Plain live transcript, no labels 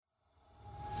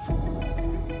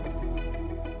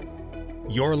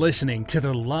You're listening to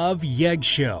the Love Yeg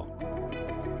Show.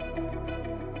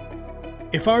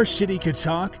 If our city could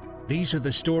talk, these are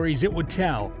the stories it would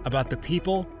tell about the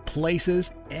people,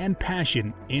 places, and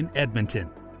passion in Edmonton.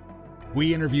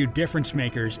 We interview difference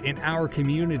makers in our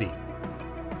community.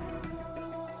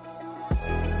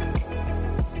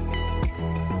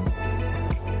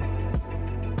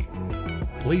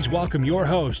 Please welcome your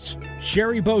hosts,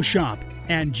 Sherry Beauchamp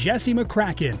and Jesse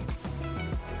McCracken.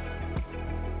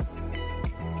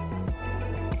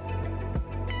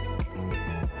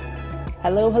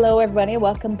 Hello, everybody.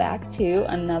 Welcome back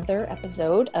to another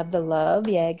episode of the Love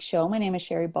Yeg Show. My name is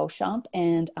Sherry Beauchamp,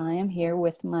 and I am here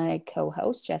with my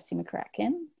co-host, Jesse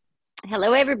McCracken.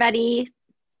 Hello, everybody.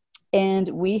 And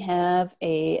we have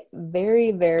a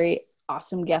very, very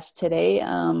awesome guest today.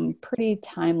 Pretty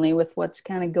timely with what's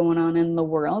kind of going on in the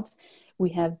world. We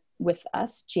have with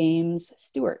us James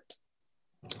Stuart.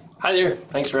 Hi there.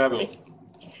 Thanks for having me.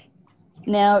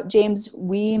 Now, James,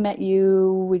 we met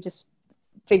you, we just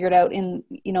figured out in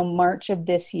March of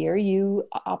this year. You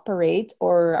operate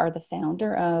or are the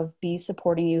founder of Be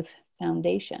Supporting Youth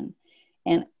Foundation,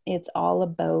 and it's all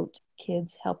about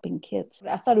kids helping kids.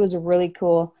 I thought it was a really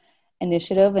cool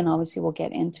initiative, and obviously we'll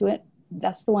get into it.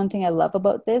 That's the one thing I love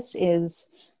about this is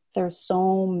there's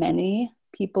so many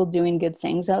people doing good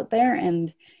things out there,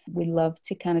 and we love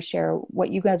to kind of share what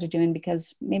you guys are doing,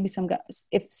 because maybe some guys,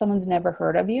 if someone's never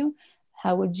heard of you,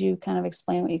 how would you kind of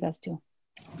explain what you guys do?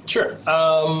 Sure.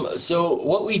 So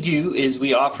what we do is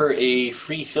we offer a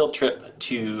free field trip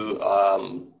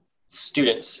to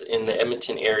students in the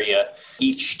Edmonton area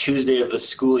each Tuesday of the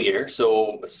school year.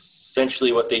 So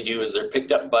essentially what they do is they're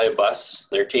picked up by a bus,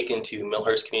 they're taken to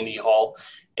Millhurst Community Hall,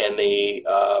 and they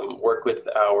work with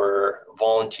our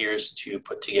volunteers to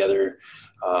put together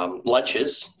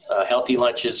lunches, healthy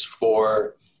lunches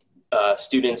for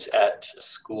students at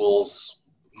schools,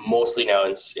 mostly now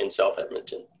in South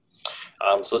Edmonton.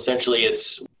 So essentially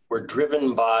we're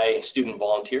driven by student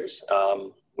volunteers,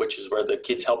 which is where the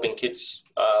Kids Helping Kids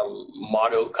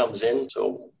motto comes in.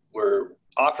 So we're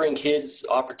offering kids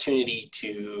opportunity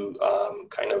to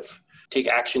kind of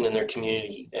take action in their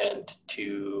community and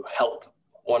to help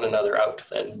one another out,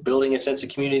 and building a sense of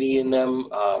community in them,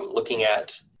 looking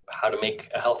at how to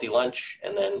make a healthy lunch,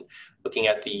 and then looking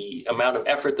at the amount of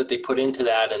effort that they put into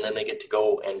that, and then they get to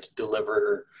go and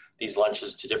deliver these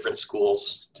lunches to different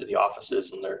schools, to the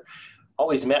offices, and they're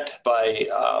always met by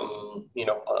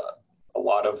a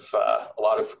lot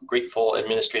of grateful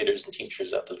administrators and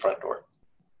teachers at the front door.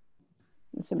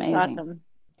 It's amazing. Awesome.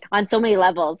 On so many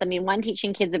levels. I mean, one,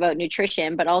 teaching kids about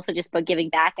nutrition, but also just about giving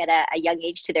back at a young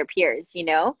age to their peers,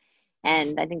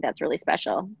 and I think that's really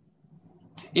special.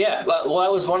 Yeah, well,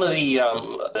 that was one of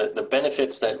the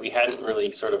benefits that we hadn't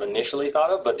really sort of initially thought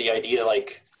of, but the idea,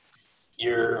 like,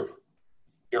 you're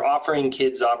offering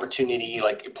kids opportunity,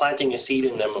 like you're planting a seed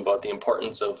in them about the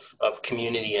importance of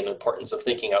community and the importance of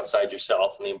thinking outside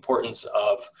yourself and the importance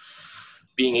of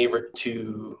being able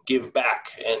to give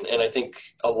back. And I think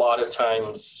a lot of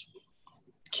times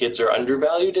kids are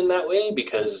undervalued in that way,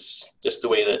 because just the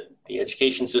way that the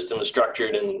education system is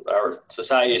structured and our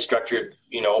society is structured,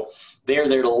 they're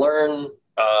there to learn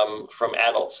from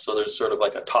adults. So there's sort of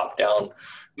like a top-down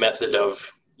method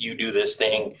of you do this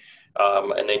thing,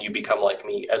 and then you become like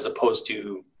me, as opposed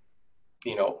to,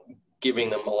 giving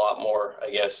them a lot more, I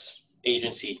guess,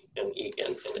 agency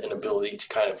and ability to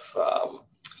kind of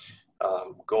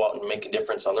go out and make a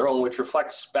difference on their own, which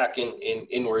reflects back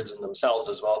inwards in themselves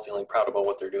as well, feeling proud about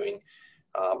what they're doing.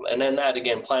 And then that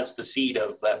again plants the seed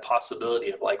of that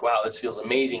possibility of like, wow, this feels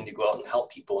amazing to go out and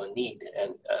help people in need.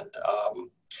 And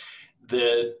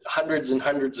the hundreds and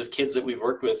hundreds of kids that we've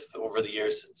worked with over the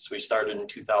years since we started in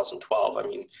 2012, I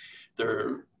mean,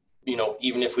 they're,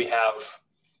 even if we have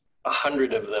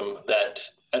 100 of them that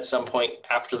at some point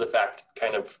after the fact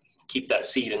kind of keep that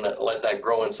seed and let that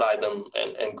grow inside them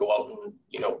and go out and,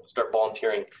 start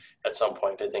volunteering at some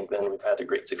point, I think then we've had a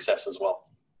great success as well.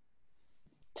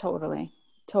 Totally.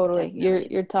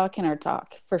 You're talking our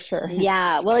talk for sure.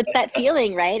 Yeah. Well, it's that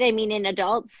feeling, right? I mean, in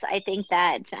adults, I think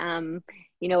that,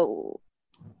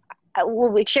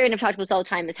 what Sherry and I've talked about this all the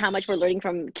time is how much we're learning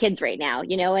from kids right now,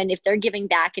 and if they're giving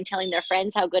back and telling their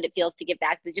friends how good it feels to give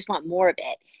back, they just want more of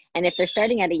it. And if they're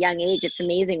starting at a young age, it's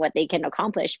amazing what they can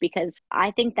accomplish, because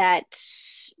I think that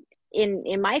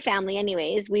in my family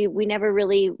anyways, we never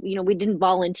really, we didn't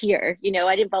volunteer,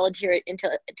 I didn't volunteer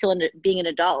until being an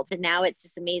adult. And now it's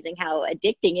just amazing how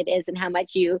addicting it is and how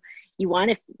much you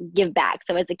want to give back.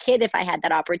 So as a kid, if I had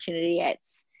that opportunity, it's,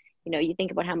 you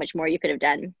think about how much more you could have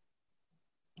done.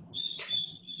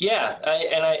 Yeah.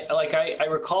 I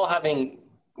recall having,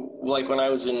 like, when I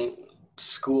was in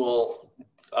school,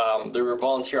 there were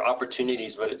volunteer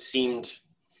opportunities, but it seemed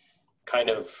kind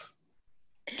of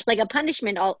like a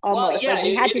punishment almost. Well, yeah, like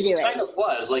you had to do it kind of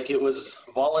was like it was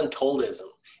voluntoldism.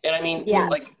 And I mean, Yeah.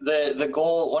 like the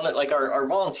goal, like our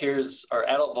volunteers, our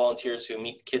adult volunteers who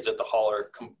meet kids at the hall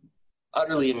are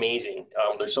utterly amazing.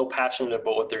 They're so passionate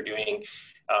about what they're doing,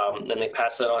 and they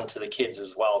pass that on to the kids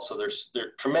as well. So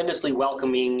they're tremendously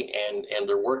welcoming, and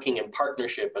they're working in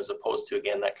partnership as opposed to,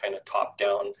 again, that kind of top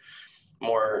down,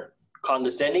 more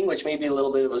condescending, which may be a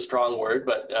little bit of a strong word,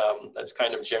 but that's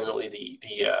kind of generally the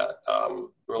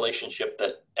relationship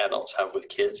that adults have with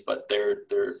kids. But they're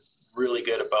really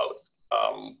good about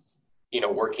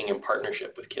working in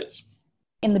partnership with kids.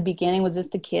 In the beginning, was this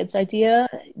the kids' idea?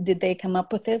 Did they come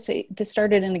up with this? This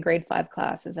started in a grade 5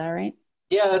 class, is that right?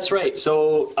 Yeah, that's right.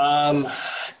 So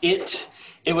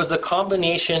it was a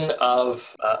combination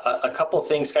of a couple of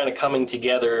things kind of coming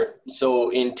together. So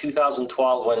in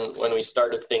 2012, when we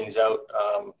started things out,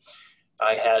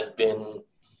 I had been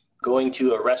going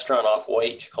to a restaurant off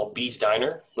White called Bee's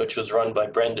Diner, which was run by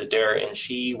Brenda Dare, and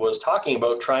she was talking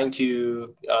about trying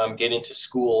to get into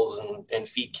schools and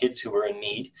feed kids who were in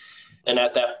need. And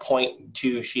at that point,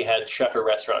 too, she had shut her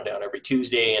restaurant down every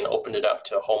Tuesday and opened it up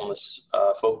to homeless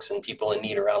folks and people in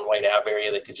need around White Ave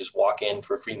area that could just walk in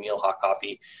for a free meal, hot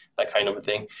coffee, that kind of a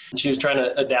thing. And she was trying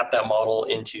to adapt that model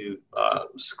into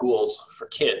schools for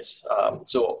kids.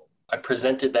 So I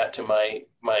presented that to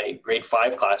my grade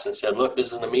 5 class and said, look,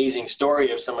 this is an amazing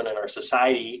story of someone in our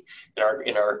society,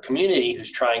 in our community, who's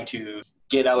trying to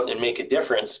get out and make a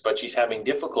difference, but she's having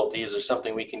difficulty. Is there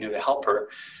something we can do to help her?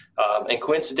 And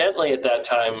coincidentally, at that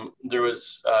time, there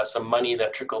was some money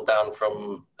that trickled down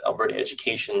from Alberta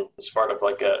Education as part of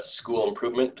like a school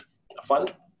improvement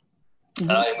fund. Mm-hmm.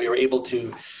 And we were able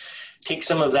to take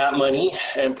some of that money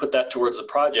and put that towards the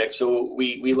project. So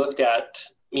we looked at,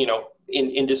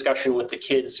 in discussion with the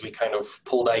kids, we kind of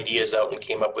pulled ideas out and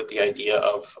came up with the idea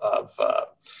of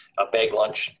a bag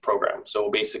lunch program. So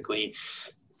basically,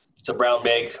 it's a brown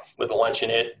bag with a lunch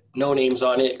in it, no names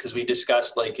on it, because we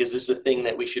discussed, like, is this a thing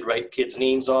that we should write kids'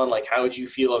 names on? Like, how would you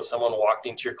feel if someone walked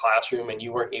into your classroom and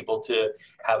you weren't able to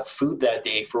have food that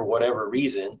day for whatever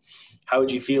reason? How would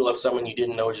you feel if someone you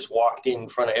didn't know just walked in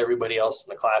front of everybody else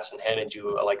in the class and handed you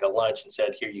a lunch and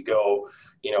said, here you go,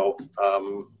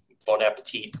 bon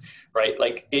appetit, right?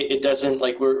 Like, it doesn't,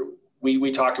 like,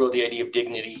 we talked about the idea of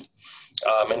dignity.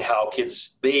 And how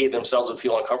kids, they themselves would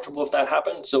feel uncomfortable if that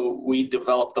happened. So we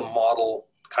developed the model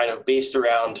kind of based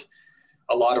around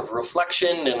a lot of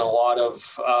reflection and a lot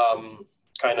of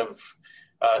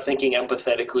thinking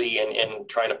empathetically and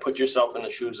trying to put yourself in the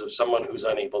shoes of someone who's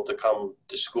unable to come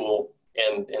to school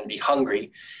and be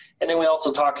hungry. And then we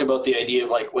also talked about the idea of,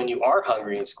 like, when you are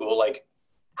hungry in school, like,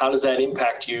 how does that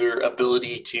impact your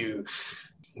ability to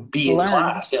be in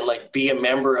class and, like, be a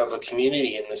member of a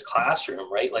community in this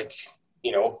classroom, right? Like,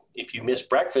 if you miss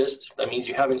breakfast, that means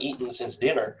you haven't eaten since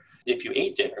dinner, if you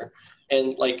ate dinner.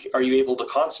 And, like, are you able to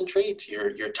concentrate?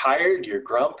 You're tired, you're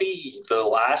grumpy. The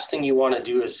last thing you want to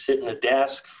do is sit in a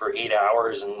desk for 8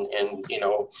 hours and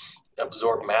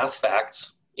absorb math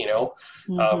facts,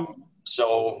 Mm-hmm.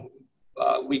 So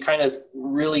we kind of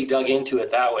really dug into it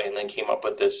that way and then came up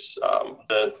with this,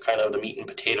 the kind of the meat and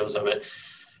potatoes of it.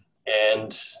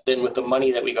 And then with the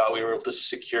money that we got, we were able to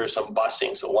secure some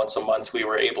busing. So once a month, we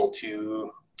were able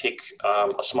to take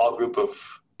a small group of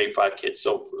grade 5 kids.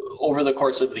 So over the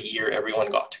course of the year, everyone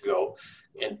got to go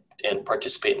and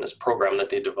participate in this program that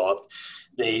they developed.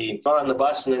 They got on the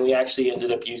bus, and then we actually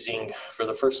ended up using, for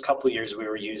the first couple of years, we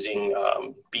were using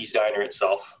Bee's Diner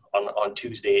itself on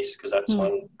Tuesdays, because that's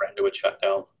when Brenda would shut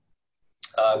down.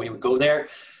 We would go there,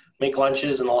 make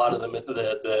lunches, and a lot of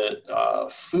the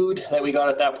food that we got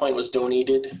at that point was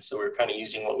donated. So we were kind of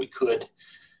using what we could.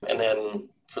 And then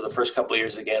for the first couple of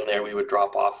years again there, we would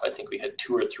drop off. I think we had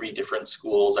 2 or 3 different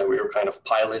schools that we were kind of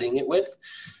piloting it with.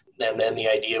 And then the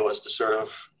idea was to sort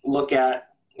of look at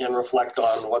and reflect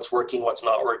on what's working, what's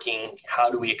not working.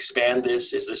 How do we expand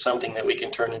this? Is this something that we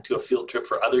can turn into a field trip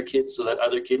for other kids so that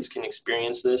other kids can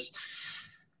experience this?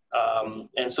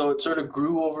 And so it sort of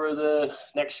grew over the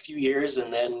next few years.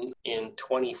 And then in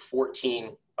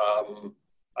 2014,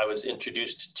 I was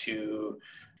introduced to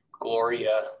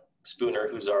Gloria Spooner,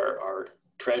 who's our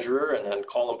treasurer, and then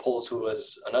Colin Poles, who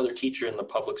was another teacher in the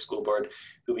public school board,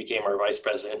 who became our vice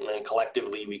president. And then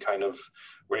collectively, we kind of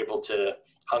were able to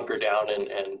hunker down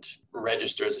and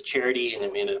register as a charity. And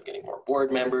then we ended up getting more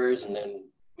board members, and then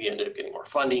we ended up getting more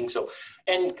funding. So,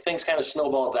 and things kind of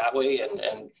snowballed that way,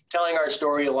 and telling our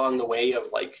story along the way of,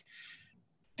 like,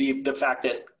 the fact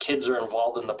that kids are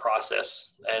involved in the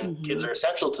process, and kids are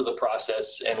essential to the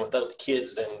process. And without the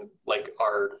kids, then, like,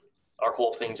 our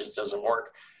whole thing just doesn't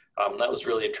work. That was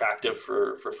really attractive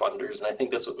for funders. And I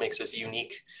think that's what makes us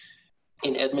unique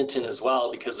in Edmonton as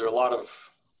well, because there are a lot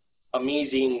of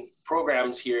amazing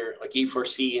programs here like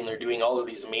E4C, and they're doing all of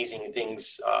these amazing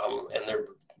things, and they're,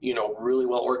 you know, really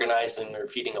well organized, and they're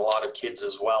feeding a lot of kids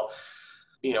as well.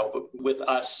 You know, but with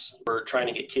us, we're trying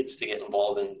to get kids to get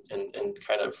involved and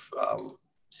kind of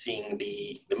seeing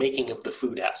the making of the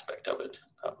food aspect of it.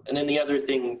 And then the other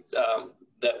thing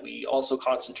that we also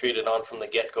concentrated on from the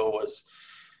get-go was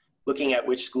looking at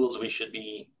which schools we should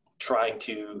be trying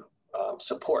to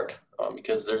support,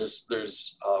 because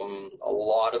there's a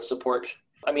lot of support.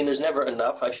 I mean, there's never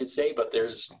enough, I should say, but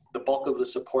there's the bulk of the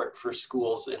support for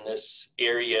schools in this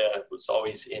area was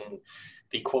always in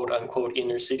the quote unquote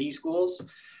inner city schools.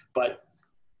 But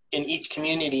in each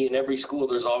community, in every school,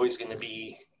 there's always going to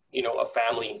be, you know, a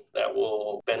family that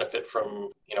will benefit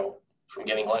from, you know, from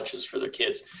getting lunches for their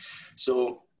kids.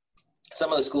 So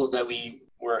some of the schools that we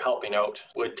were helping out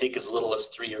would take as little as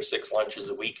 3 or 6 lunches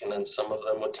a week, and then some of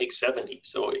them would take 70.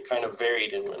 So it kind of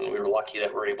varied, and we were lucky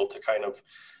that we're able to kind of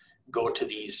go to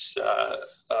these,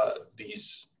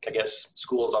 I guess,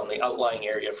 schools on the outlying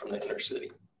area from the inner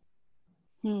city.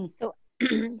 So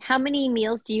how many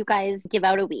meals do you guys give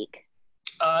out a week?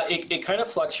 It kind of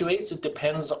fluctuates. It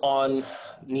depends on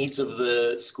needs of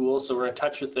the school. So we're in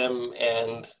touch with them,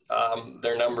 and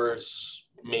their numbers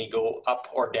may go up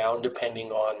or down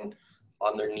depending on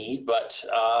their need. But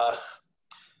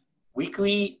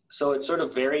weekly, so it sort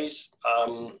of varies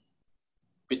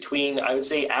between, I would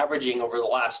say, averaging over the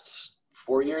last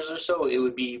 4 years or so, it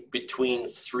would be between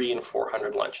 300 and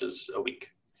 400 lunches a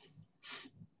week.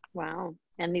 Wow.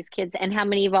 And these kids, and how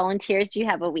many volunteers do you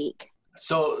have a week?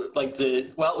 So like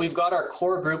we've got our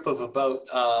core group of about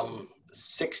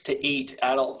 6 to 8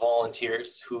 adult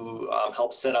volunteers who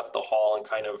help set up the hall and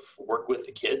kind of work with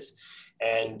the kids.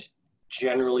 And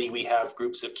generally we have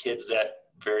groups of kids that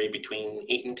vary between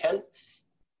 8 and 10.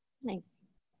 Nice.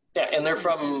 Yeah, and they're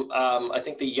from, I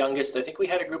think the youngest, I think we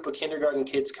had a group of kindergarten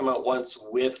kids come out once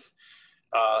with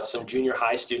some junior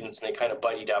high students, and they kind of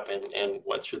buddied up and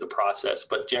went through the process.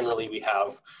 But generally we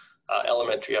have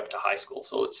elementary up to high school.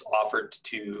 So it's offered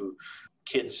to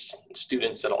kids,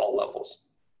 students at all levels.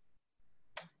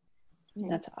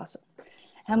 That's awesome.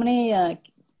 How many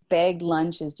bagged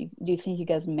lunches do you think you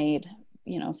guys made,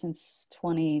 you know, since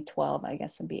 2012? I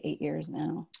guess it'd be 8 years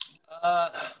now.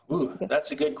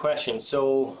 That's a good question.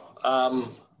 So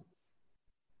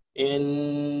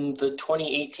in the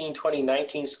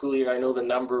 2018-2019 school year, I know the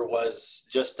number was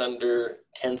just under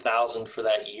 10,000 for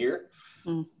that year.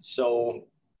 So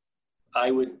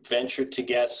I would venture to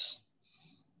guess,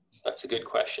 that's a good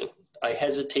question. I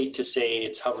hesitate to say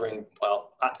it's hovering,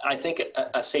 well, I think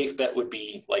a safe bet would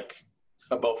be like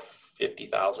about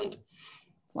 50,000.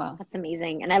 Wow. That's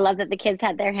amazing. And I love that the kids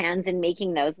had their hands in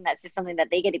making those, and that's just something that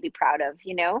they get to be proud of,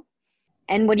 you know?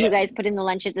 And what do you guys put in the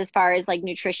lunches as far as like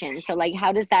nutrition? So like,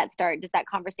 how does that start? Does that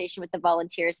conversation with the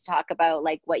volunteers talk about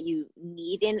like what you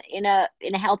need in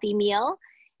a healthy meal?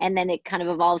 And then it kind of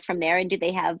evolves from there. And do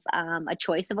they have a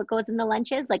choice of what goes in the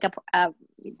lunches? Like, do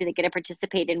they get to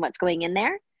participate in what's going in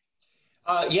there?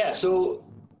 Yeah, so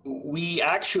we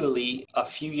actually, a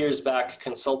few years back,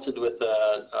 consulted with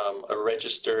a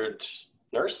registered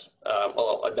nurse,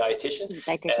 a dietitian,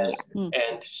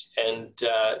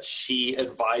 and she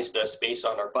advised us based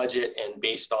on our budget and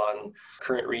based on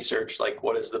current research, like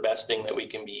what is the best thing that we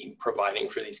can be providing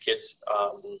for these kids.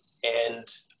 And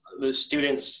the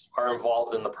students are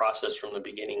involved in the process from the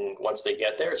beginning once they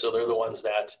get there. So they're the ones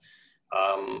that,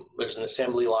 there's an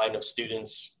assembly line of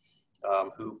students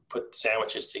who put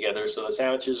sandwiches together. So the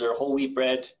sandwiches are whole wheat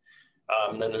bread.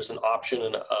 Then there's an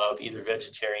option of either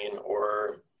vegetarian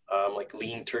or like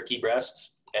lean turkey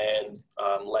breast and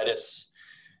lettuce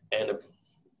and a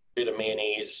bit of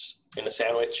mayonnaise in a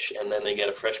sandwich. And then they get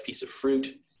a fresh piece of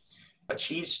fruit, a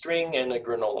cheese string, and a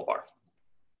granola bar.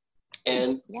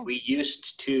 And we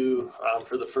used to,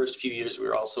 for the first few years, we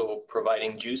were also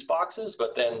providing juice boxes,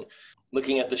 but then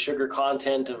looking at the sugar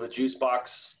content of a juice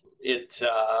box, it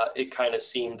kind of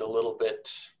seemed a little bit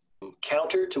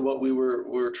counter to what we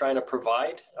were trying to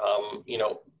provide.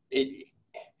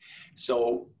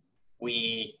 So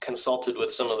we consulted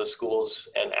with some of the schools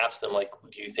and asked them, like,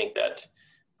 do you think that,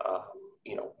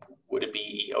 would it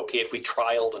be okay if we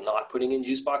trialed not putting in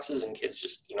juice boxes and kids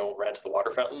just, ran to the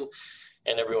water fountain?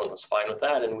 And everyone was fine with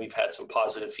that. And we've had some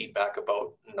positive feedback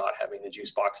about not having the juice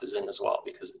boxes in as well,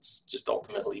 because it's just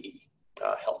ultimately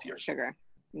healthier. Sugar.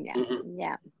 Yeah. Mm-hmm.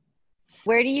 Yeah.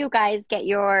 Where do you guys get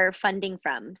your funding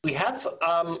from? We have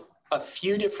a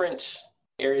few different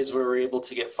areas where we're able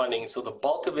to get funding. So the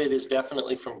bulk of it is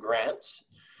definitely from grants.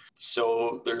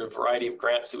 So there are a variety of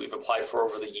grants that we've applied for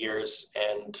over the years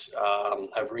and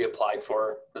have reapplied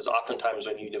for, because oftentimes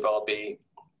when you develop a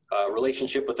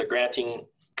relationship with a granting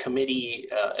committee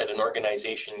at an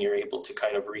organization, you're able to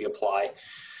kind of reapply.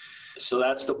 So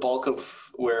that's the bulk of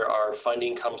where our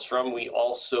funding comes from. We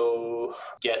also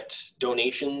get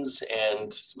donations,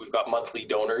 and we've got monthly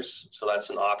donors, so that's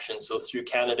an option. So through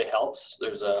Canada Helps,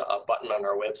 there's a button on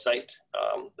our website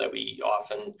that we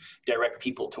often direct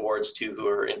people towards who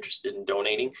are interested in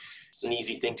donating. It's an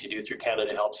easy thing to do through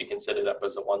Canada Helps. You can set it up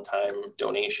as a one-time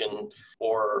donation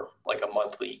or like a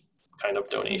monthly kind of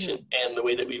donation. Mm-hmm. And the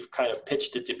way that we've kind of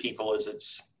pitched it to people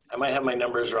is I might have my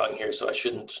numbers wrong here, so I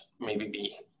should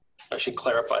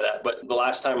clarify that. But the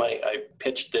last time I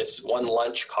pitched this, one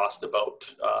lunch cost it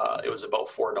was about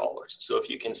 $4. So if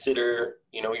you consider,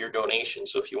 your donation,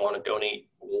 so if you want to donate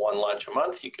one lunch a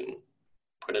month, you can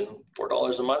put in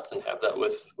 $4 a month and have that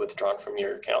withdrawn from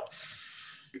your account.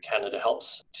 Canada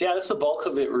Helps. So yeah, that's the bulk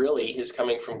of it really, is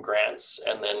coming from grants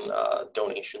and then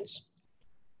donations.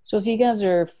 So if you guys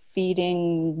are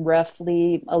feeding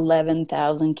roughly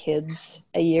 11,000 kids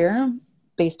a year,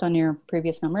 based on your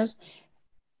previous numbers,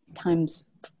 times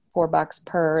 $4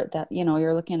 per, that,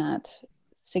 you're looking at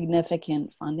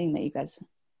significant funding that you guys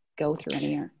go through in a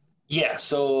year. Yeah,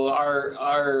 so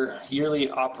our yearly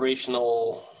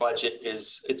operational budget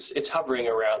it's hovering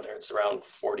around there. It's around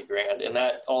 $40,000, and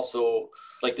that also,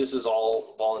 this is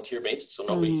all volunteer based, so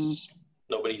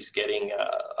nobody's getting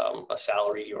a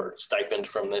salary or stipend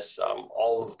from this.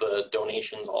 All of the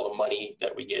donations, all the money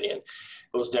that we get in,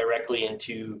 goes directly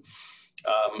into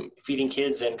feeding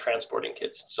kids and transporting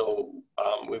kids. So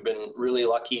we've been really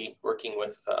lucky working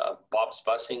with Bob's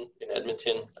Busing in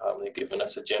Edmonton. They've given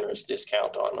us a generous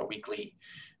discount on a weekly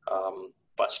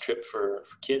bus trip for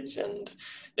kids, and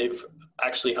they've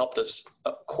actually helped us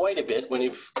quite a bit. When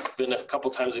we've been a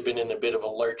couple times, we've been in a bit of a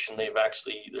lurch, and their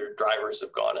drivers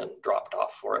have gone and dropped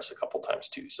off for us a couple times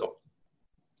too. So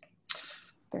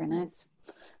very nice,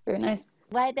 very nice.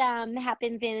 What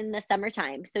happens in the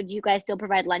summertime? So do you guys still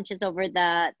provide lunches over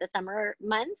the summer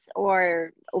months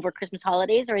or over Christmas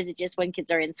holidays, or is it just when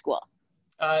kids are in school?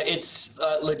 It's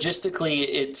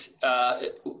logistically,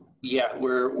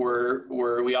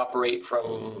 we operate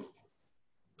from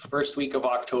first week of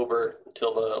October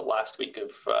until the last week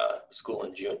of school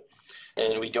in June.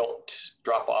 And we don't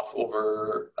drop off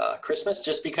over Christmas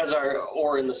just because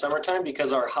or in the summertime,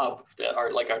 because our hub, our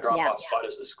drop-off spot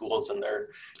is the schools, and they're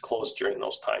closed during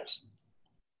those times.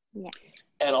 Yeah.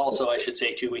 And also, I should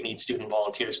say too, we need student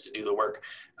volunteers to do the work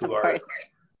who are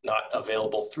not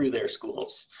available through their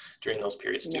schools during those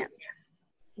periods too.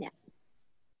 Yeah.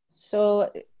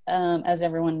 So as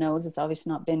everyone knows, it's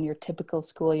obviously not been your typical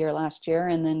school year last year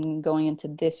and then going into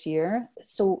this year.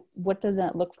 So what does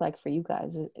that look like for you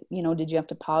guys? Did you have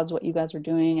to pause what you guys were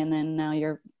doing and then now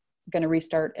you're going to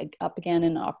restart up again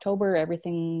in October,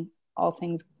 all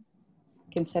things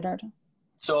considered?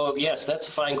 So yes, that's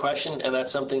a fine question. And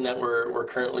that's something that we're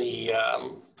currently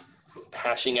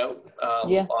hashing out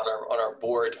on our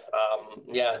board.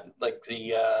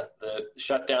 The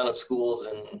shutdown of schools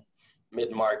in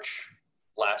mid-March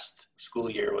last school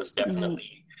year was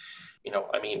definitely,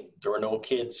 there were no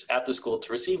kids at the school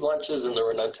to receive lunches and there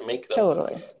were none to make them.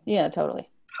 Totally. Yeah, totally.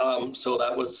 So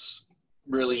that was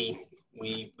really,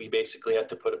 we basically had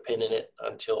to put a pin in it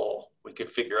until we could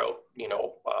figure out,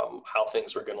 how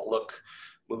things were going to look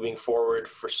moving forward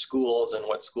for schools and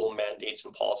what school mandates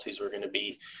and policies were going to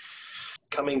be.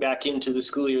 Coming back into the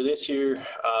school year this year,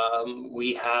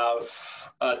 we have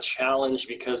a challenge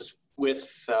because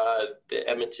with the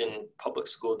Edmonton Public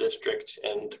School District,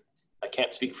 and I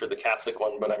can't speak for the Catholic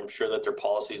one, but I'm sure that their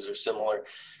policies are similar.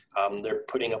 They're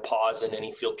putting a pause in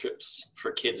any field trips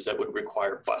for kids that would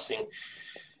require busing.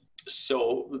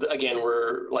 So again,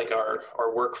 we're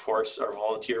our workforce, our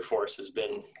volunteer force has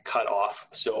been cut off.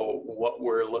 So what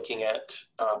we're looking at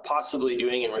possibly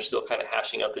doing, and we're still kind of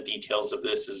hashing out the details of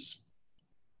this, is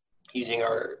using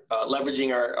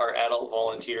leveraging our adult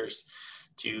volunteers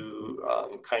to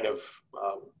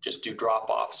just do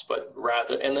drop-offs,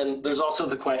 and then there's also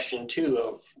the question too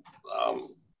of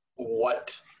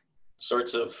what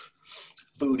sorts of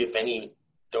food, if any,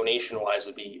 donation-wise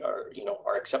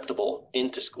are acceptable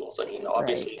into schools. I mean,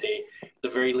 obviously at the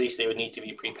very least they would need to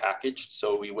be prepackaged,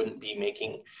 so we wouldn't be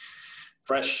making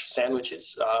fresh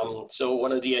sandwiches. So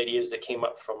one of the ideas that came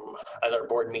up at our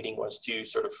board meeting was to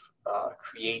sort of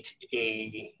create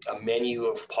a menu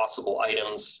of possible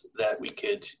items that we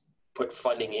could put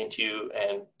funding into,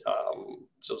 and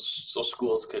so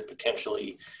schools could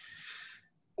potentially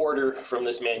order from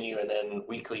this menu, and then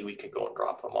weekly we could go and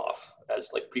drop them off as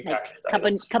like prepackaged Like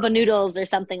items. cup of noodles or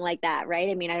something like that, right?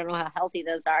 I mean, I don't know how healthy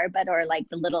those are, but or like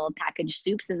the little packaged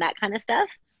soups and that kind of stuff.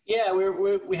 Yeah,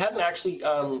 we hadn't actually,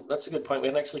 that's a good point. We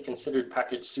hadn't actually considered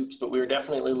packaged soups, but we were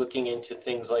definitely looking into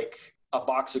things like a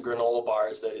box of granola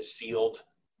bars that is sealed,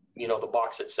 you know, the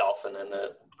box itself, and then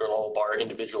the granola bar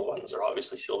individual ones are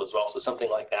obviously sealed as well. So something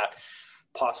like that.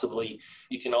 Possibly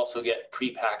you can also get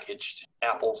prepackaged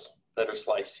apples that are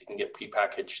sliced. You can get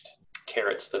prepackaged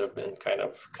carrots that have been kind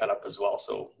of cut up as well.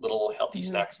 So little healthy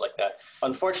snacks like that.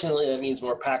 Unfortunately, that means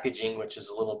more packaging, which is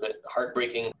a little bit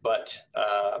heartbreaking, but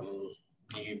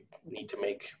you need to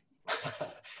make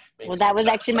well, that was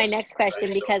actually my next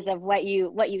question, because of what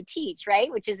you teach,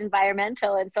 right? Which is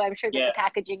environmental. And so I'm sure that the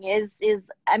packaging is,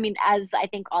 I mean, as I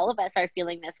think all of us are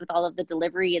feeling this with all of the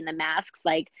delivery and the masks,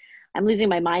 like I'm losing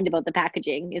my mind about the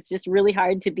packaging. It's just really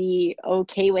hard to be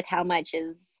okay with how much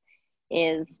is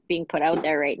being put out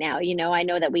there right now. You know, I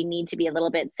know that we need to be a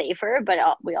little bit safer, but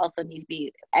we also need to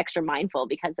be extra mindful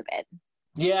because of it.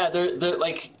 Yeah, they're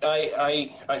like,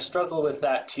 I struggle with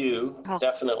that too,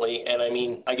 definitely. And I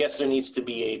mean, I guess there needs to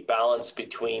be a balance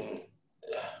between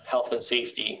health and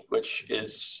safety, which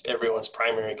is everyone's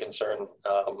primary concern,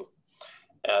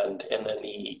 and then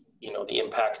the, you know, the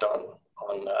impact on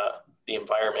the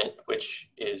environment, which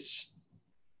is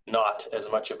not as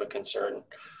much of a concern,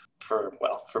 for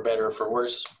better or for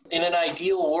worse. In an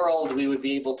ideal world, we would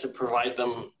be able to provide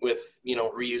them with, you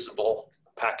know, reusable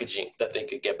packaging that they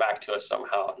could get back to us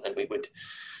somehow, and then we would,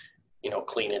 you know,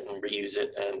 clean it and reuse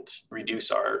it and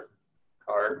reduce our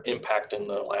impact in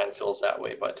the landfills that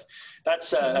way. But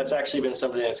that's actually been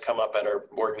something that's come up at our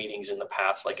board meetings in the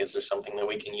past. Like, is there something that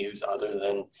we can use other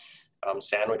than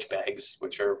sandwich bags,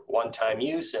 which are one-time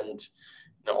use, and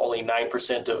you know, only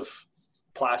 9% of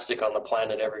plastic on the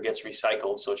planet ever gets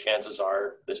recycled. So chances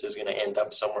are this is going to end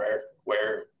up somewhere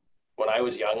where, when I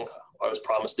was young, I was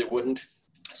promised it wouldn't.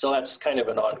 So that's kind of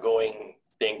an ongoing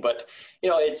thing. But you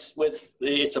know,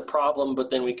 it's a problem, but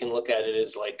then we can look at it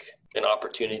as like an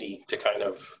opportunity to kind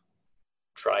of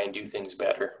try and do things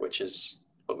better, which is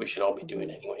what we should all be doing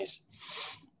anyways.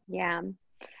 Yeah.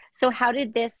 So how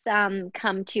did this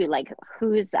come to? Like,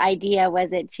 whose idea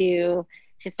was it to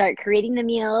start creating the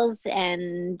meals,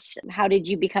 and how did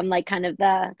you become like kind of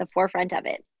the forefront of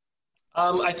it?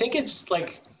 I think it's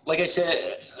like I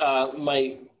said,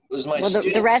 the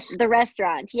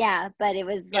restaurant, yeah. But it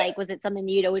was like, was it something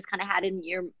you'd always kind of had in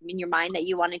your mind that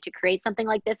you wanted to create something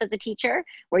like this as a teacher,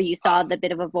 where you saw the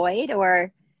bit of a void,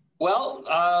 or? Well,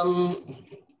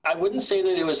 I wouldn't say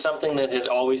that it was something that had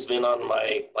always been on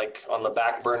the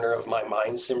back burner of my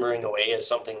mind, simmering away as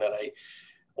something that I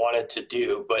wanted to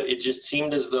do, but it just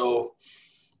seemed as though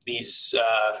these,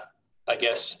 I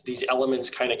guess, these elements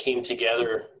kind of came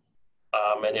together,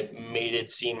 and it made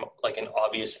it seem like an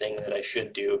obvious thing that I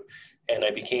should do. And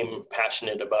I became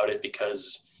passionate about it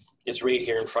because it's right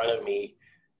here in front of me.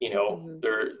 You know,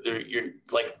 you're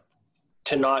like,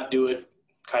 to not do it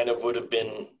kind of would have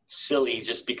been silly,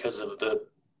 just because of the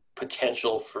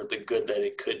potential for the good that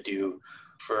it could do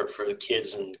for the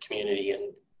kids and the community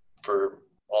and for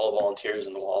all the volunteers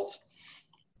involved.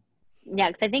 Yeah,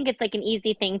 because I think it's like an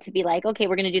easy thing to be like, okay,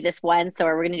 we're going to do this once,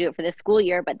 or we're going to do it for the school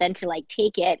year, but then to like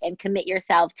take it and commit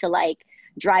yourself to like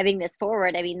driving this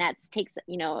forward. I mean, that takes,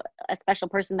 you know, a special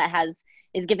person that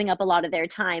is giving up a lot of their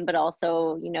time, but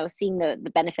also, you know, seeing the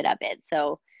benefit of it.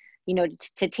 So, you know,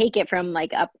 to take it from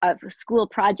like a school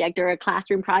project or a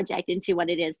classroom project into what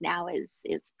it is now is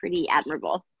pretty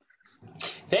admirable.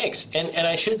 Thanks. And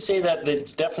I should say that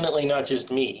it's definitely not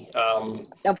just me.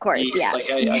 Of course, yeah. Like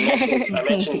I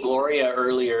mentioned Gloria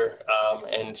earlier,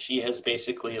 and she has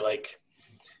basically like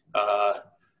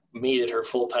made it her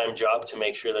full-time job to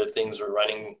make sure that things are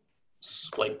running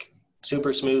like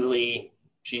super smoothly.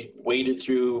 She's waded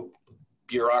through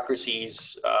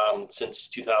bureaucracies since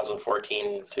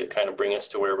 2014 to kind of bring us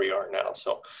to where we are now.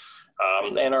 So.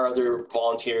 And our other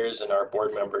volunteers and our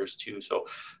board members too. So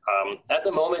at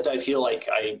the moment, I feel like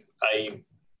I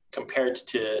compared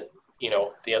to, you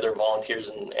know, the other volunteers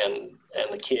and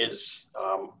the kids,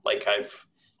 like I've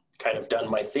kind of done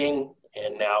my thing,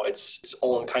 and now it's its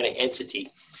own kind of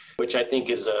entity, which I think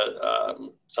is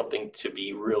something to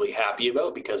be really happy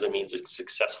about, because it means it's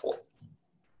successful.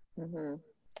 Mm-hmm.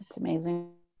 That's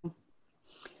amazing.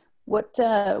 What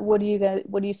do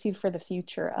you see for the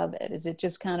future of it? Is it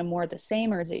just kind of more the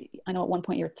same, or is it, I know at one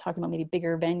point you were talking about maybe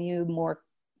bigger venue, more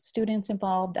students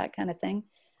involved, that kind of thing?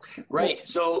 Right.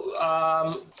 So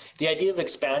the idea of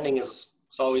expanding has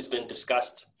always been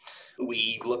discussed.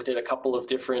 We looked at a couple of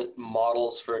different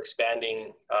models for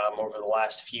expanding over the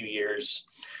last few years.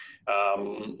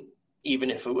 even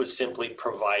if it was simply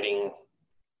providing,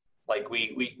 like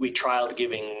we trialed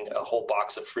giving a whole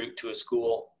box of fruit to a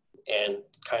school and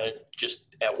kind of just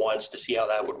at once to see how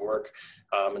that would work.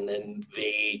 And then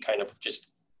they kind of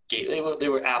just they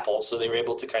were apples, so they were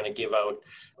able to kind of give out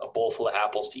a bowl full of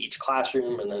apples to each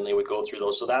classroom, and then they would go through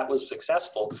those. So that was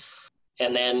successful.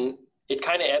 And then it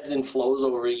kind of ebbs and flows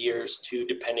over years too,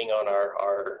 depending on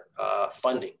our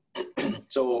funding.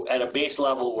 So at a base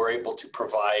level, we're able to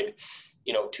provide,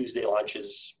 Tuesday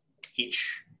lunches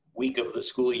each week of the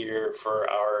school year for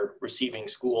our receiving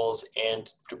schools,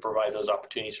 and to provide those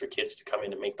opportunities for kids to come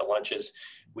in and make the lunches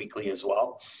weekly as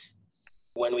well.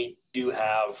 When we do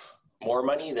have more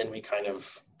money, then we kind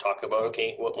of talk about,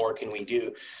 okay, what more can we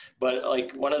do? But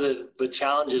like one of the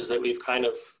challenges that we've kind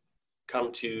of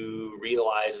come to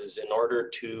realize is, in order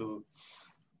to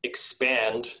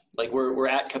expand, like we're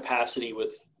at capacity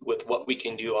with what we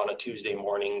can do on a Tuesday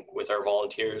morning with our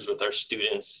volunteers, with our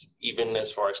students, even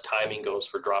as far as timing goes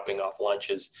for dropping off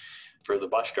lunches for the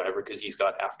bus driver, because he's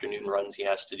got afternoon runs he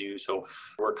has to do. So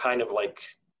we're kind of like,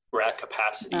 we're at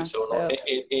capacity. So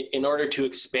in order to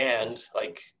expand,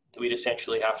 like we'd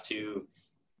essentially have to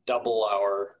double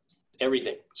our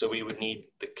everything. So we would need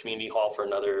the community hall for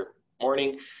another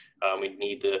morning. We'd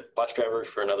need the bus drivers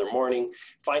for another morning.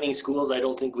 Finding schools, I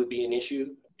don't think would be an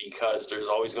issue, because there's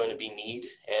always going to be need,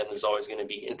 and there's always going to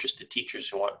be interested teachers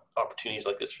who want opportunities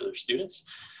like this for their students.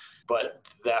 But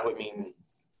that would mean,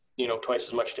 twice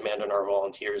as much demand on our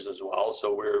volunteers as well.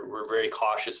 So we're very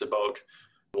cautious about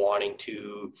wanting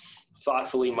to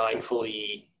thoughtfully,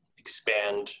 mindfully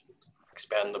expand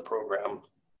the program.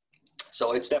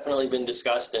 So it's definitely been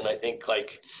discussed, and I think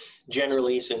like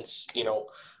generally since,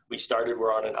 we started,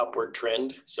 we're on an upward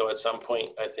trend. So at some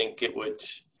point, I think it would,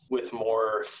 with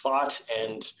more thought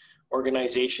and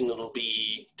organization, it'll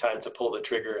be time to pull the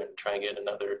trigger and try and get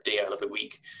another day out of the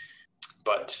week.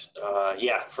 But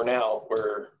for now,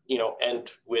 we're, and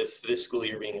with this school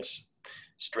year being as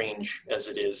strange as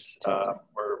it is,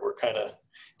 we're kind of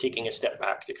taking a step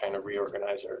back to kind of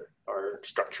reorganize our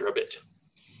structure a bit.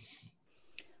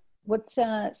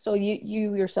 So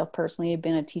you yourself personally have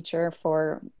been a teacher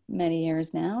for many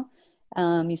years now.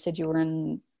 You said you were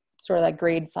in sort of that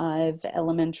grade 5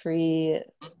 elementary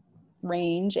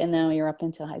range, and now you're up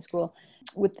into high school.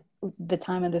 With the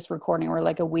time of this recording, we're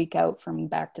like a week out from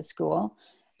back to school.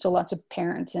 So lots of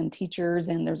parents and teachers,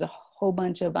 and there's a whole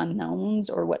bunch of unknowns,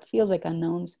 or what feels like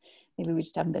unknowns. Maybe we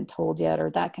just haven't been told yet, or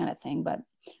that kind of thing. But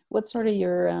what's sort of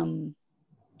your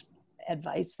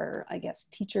advice for, I guess,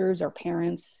 teachers or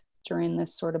parents during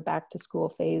this sort of back to school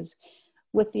phase,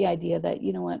 with the idea that,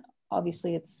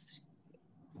 obviously it's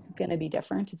going to be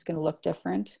different. It's going to look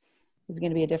different. There's going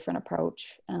to be a different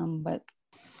approach. But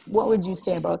what would you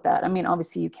say about that? I mean,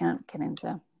 obviously you can't get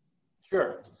into.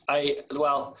 Sure. I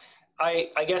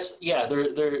guess, yeah,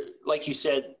 there, like you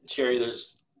said, Sherry,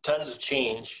 there's tons of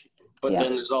change, but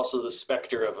then there's also the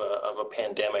specter of a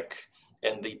pandemic,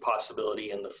 and the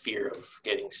possibility and the fear of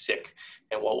getting sick,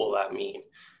 and what will that mean?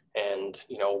 And,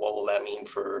 what will that mean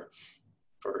for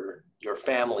your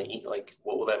family? Like,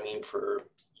 what will that mean for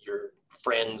your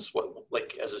friends?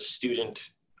 Like as a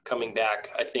student coming back,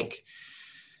 I think,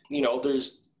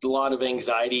 there's a lot of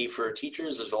anxiety for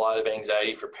teachers. There's a lot of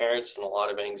anxiety for parents, and a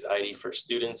lot of anxiety for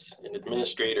students and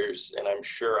administrators. And I'm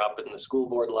sure up in the school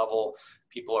board level,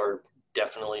 people are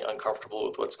definitely uncomfortable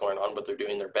with what's going on, but they're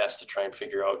doing their best to try and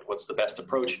figure out what's the best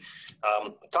approach.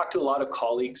 I've talked to a lot of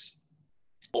colleagues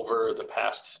over the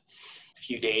past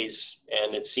few days,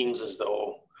 and it seems as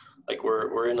though like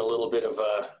we're in a little bit of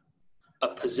a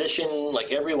position,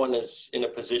 like everyone is in a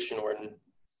position where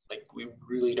like we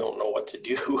really don't know what to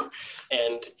do,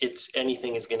 and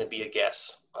anything is going to be a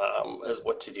guess as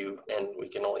what to do, and we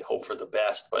can only hope for the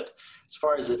best. But as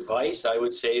far as advice, I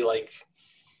would say, like,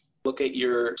 look at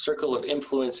your circle of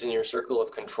influence and your circle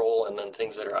of control, and then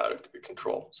things that are out of your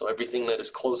control. So everything that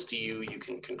is close to you, you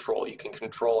can control. You can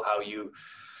control how you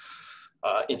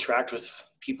interact with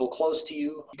people close to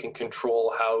you. You can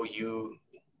control how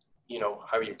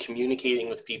you're communicating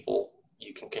with people.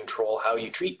 You can control how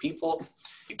you treat people.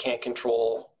 You can't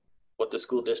control what the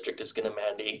school district is going to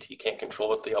mandate. You can't control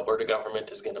what the Alberta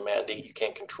government is going to mandate. You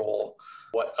can't control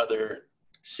what other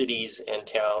cities and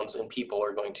towns and people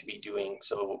are going to be doing.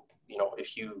 So,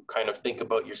 if you kind of think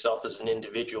about yourself as an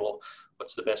individual,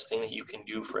 what's the best thing that you can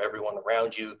do for everyone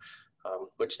around you,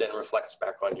 which then reflects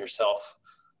back on yourself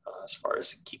as far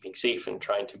as keeping safe and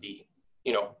trying to be,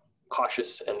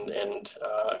 cautious and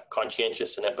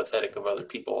conscientious and empathetic of other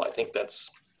people. I think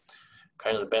that's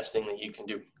kind of the best thing that you can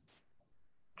do.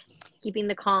 keeping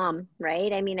the calm,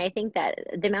 right? I mean, I think that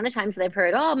the amount of times that I've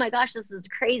heard, oh my gosh, this is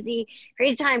crazy,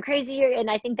 crazy time, crazy year. And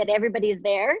I think that everybody's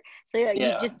there. So you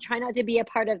Yeah. just try not to be a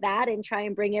part of that and try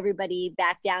and bring everybody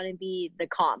back down and be the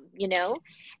calm, you know?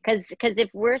 Because if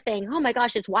we're saying, oh my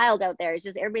gosh, it's wild out there, it's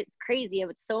just everybody's crazy,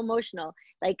 it's so emotional,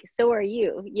 like, so are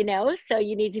you, you know? So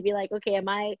you need to be like, okay, am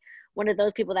I one of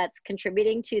those people that's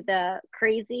contributing to the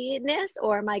craziness,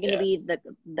 or am I going to be the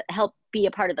help be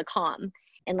a part of the calm?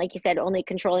 And like you said, only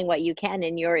controlling what you can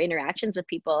in your interactions with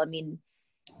people. I mean,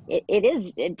 it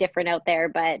is different out there,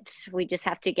 but we just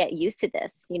have to get used to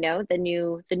this, you know, the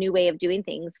new way of doing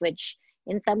things, which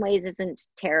in some ways isn't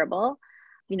terrible.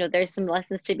 You know, there's some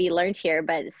lessons to be learned here,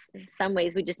 but some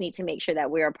ways we just need to make sure that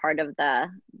we're a part of the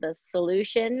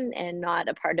solution and not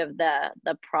a part of the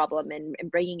problem, and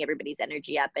bringing everybody's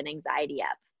energy up and anxiety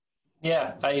up.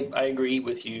 Yeah, I agree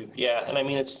with you. Yeah, and I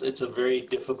mean it's a very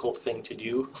difficult thing to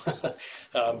do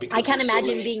because I can't there's so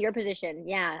imagine many. being your position.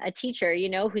 Yeah, a teacher, you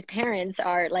know, whose parents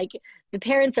are like, the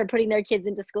parents are putting their kids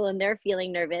into school and they're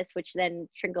feeling nervous, which then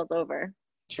trickles over.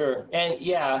 Sure, and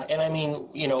yeah, and I mean,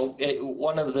 you know,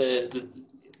 one of the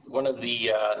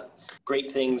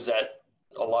great things that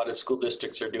a lot of school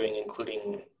districts are doing,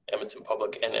 including Edmonton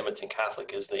Public and Edmonton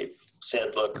Catholic, is they've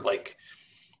said, look, like,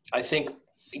 I think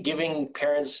giving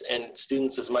parents and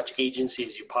students as much agency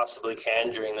as you possibly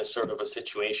can during this sort of a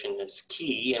situation is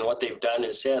key. And what they've done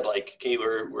is said, like, okay,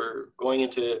 we're going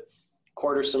into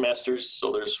quarter semesters,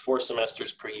 so there's 4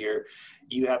 semesters per year.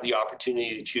 You have the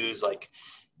opportunity to choose, like,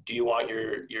 do you want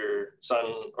your son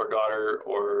or daughter,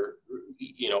 or,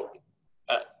 you know,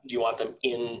 do you want them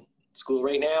in school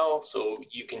right now? So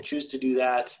you can choose to do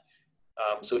that.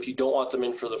 So if you don't want them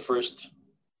in for the first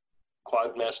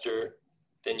quadmester,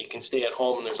 then you can stay at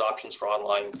home, and there's options for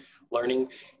online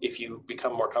learning. If you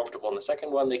become more comfortable in the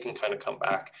second one, they can kind of come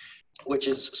back, which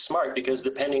is smart, because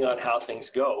depending on how things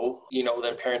go, you know,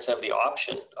 then parents have the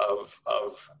option of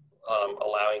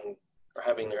allowing or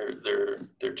having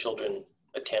their children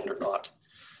attend or not.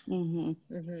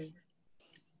 Mm-hmm. Mm-hmm.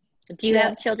 Do you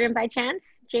have children by chance,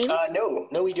 James? No,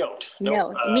 we don't.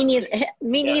 No, me neither.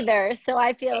 Me yeah. neither. So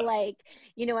I feel like,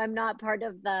 you know, I'm not part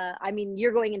of the, I mean,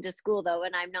 you're going into school though,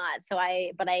 and I'm not. So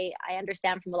I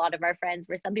understand from a lot of our friends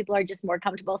where some people are just more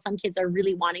comfortable. Some kids are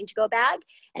really wanting to go back,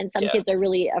 and some kids are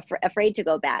really afraid to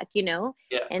go back, you know?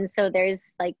 Yeah. And so there's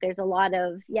a lot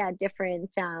of,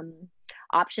 different,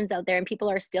 options out there, and people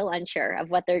are still unsure of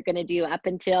what they're going to do up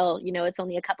until, you know, it's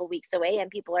only a couple weeks away, and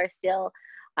people are still,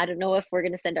 I don't know if we're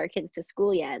going to send our kids to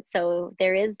school yet. So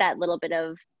there is that little bit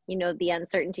of, you know, the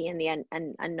uncertainty and the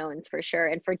unknowns for sure.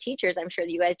 And for teachers, I'm sure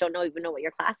you guys don't even know what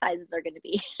your class sizes are going to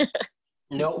be.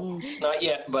 No, not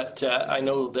yet. But I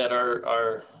know that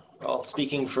well,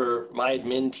 speaking for my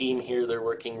admin team here, they're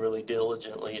working really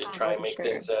diligently to try and make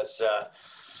things as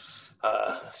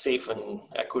safe and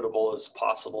equitable as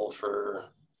possible for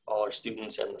all our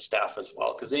students and the staff as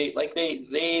well. Because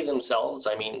they themselves,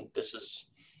 I mean, this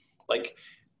is like,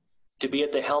 to be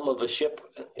at the helm of a ship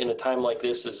in a time like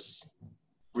this is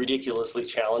ridiculously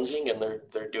challenging, and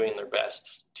they're doing their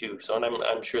best too. So, and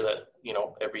I'm sure that, you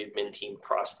know, every admin team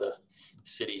across the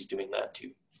city is doing that too.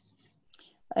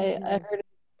 I heard it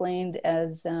explained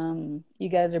as you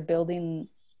guys are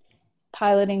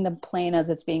piloting the plane as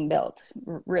it's being built,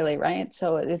 really, right?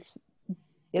 So it's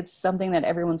something that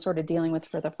everyone's sort of dealing with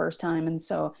for the first time. And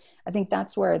so I think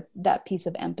that's where that piece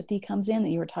of empathy comes in that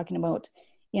you were talking about,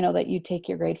 you know, that you take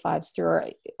your grade 5s through,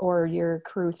 or your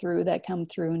crew through that come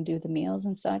through and do the meals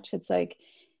and such. It's like,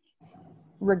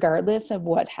 regardless of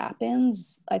what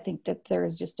happens, I think that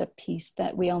there's just a piece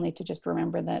that we all need to just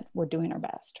remember that we're doing our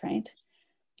best, right?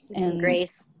 And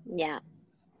grace. Yeah.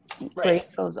 Grace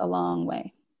goes a long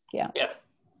way. Yeah.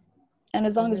 And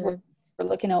as long as we're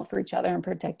looking out for each other and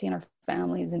protecting our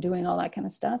families and doing all that kind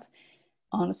of stuff,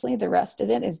 honestly, the rest of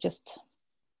it is just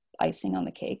icing on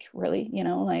the cake, really. You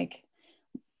know, like,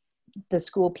 the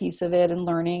school piece of it and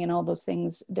learning and all those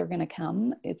things, they're going to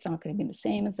come. It's not going to be the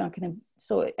same. It's not going to,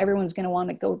 so everyone's going to want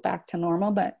to go back to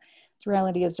normal, but the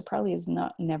reality is it probably is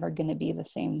never going to be the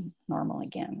same normal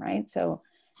again. Right. So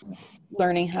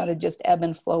learning how to just ebb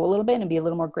and flow a little bit and be a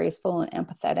little more graceful and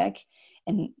empathetic.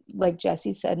 And like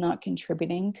Jesse said, not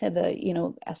contributing to the, you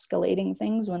know, escalating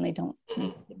things when they don't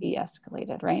need to be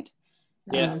escalated. Right.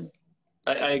 Yeah.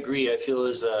 I agree. I feel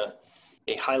there's a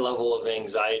high level of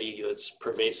anxiety that's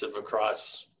pervasive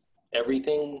across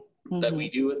everything that we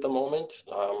do at the moment.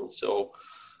 So,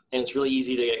 and it's really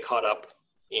easy to get caught up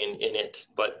in it,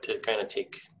 but to kind of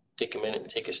take a minute and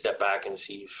take a step back and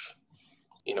see if,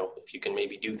 you know, if you can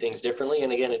maybe do things differently.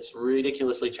 And again, it's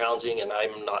ridiculously challenging, and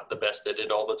I'm not the best at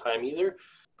it all the time either,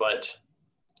 but,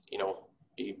 you know,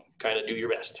 you kind of do your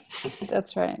best.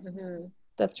 That's right. Mm-hmm.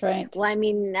 That's right. Well, I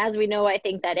mean, as we know, I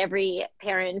think that every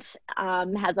parent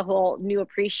has a whole new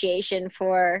appreciation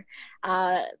for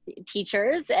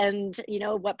teachers and, you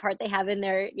know, what part they have in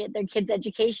their kids'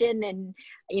 education. And,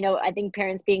 you know, I think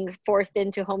parents being forced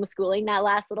into homeschooling that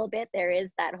last little bit, there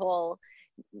is that whole,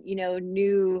 you know,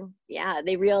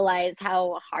 they realize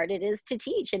how hard it is to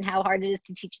teach and how hard it is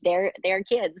to teach their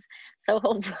kids. So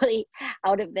hopefully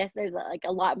out of this, there's like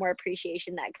a lot more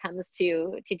appreciation that comes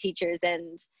to teachers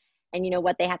and, you know,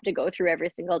 what they have to go through every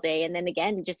single day. And then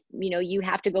again, just, you know, you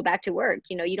have to go back to work.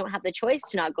 You know, you don't have the choice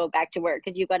to not go back to work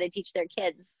because you've got to teach their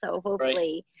kids. So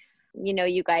hopefully, you know,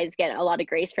 you guys get a lot of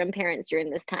grace from parents during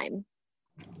this time.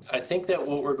 I think that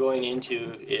what we're going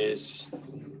into is,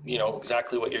 you know,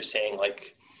 exactly what you're saying.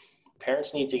 Like,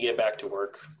 parents need to get back to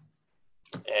work.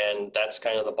 And that's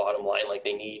kind of the bottom line. Like,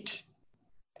 they need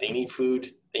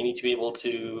food. They need to be able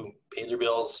to pay their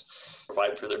bills,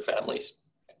 provide for their families.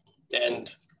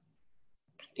 And,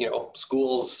 you know,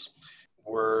 schools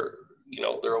were, you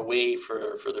know, they're a way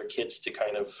for their kids to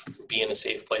kind of be in a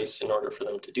safe place in order for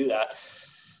them to do that,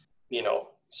 you know.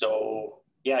 So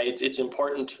yeah, it's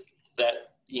important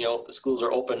that, you know, the schools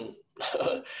are open,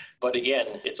 but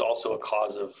again, it's also a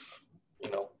cause of,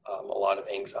 you know, a lot of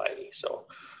anxiety. So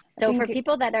for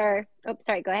people that are,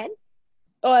 sorry, go ahead.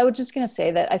 Oh, I was just going to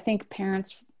say that I think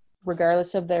parents,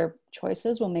 regardless of their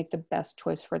choices, will make the best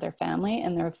choice for their family,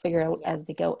 and they'll figure out as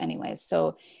they go anyways.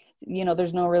 So, you know,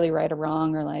 there's no really right or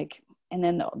wrong, or like, and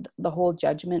then the whole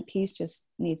judgment piece just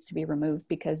needs to be removed,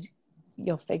 because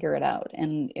you'll figure it out.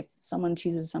 And if someone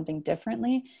chooses something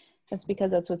differently, that's because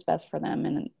that's what's best for them.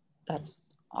 And that's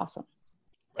awesome.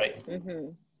 Right. Mm-hmm.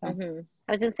 Mm-hmm.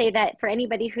 I was going to say that for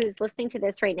anybody who's listening to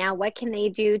this right now, what can they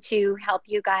do to help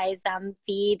you guys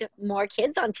feed more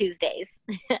kids on Tuesdays?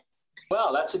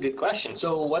 Well, that's a good question.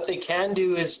 So what they can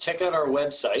do is check out our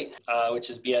website, which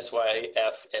is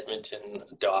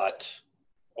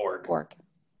bsyfedmonton.org.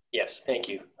 Yes, thank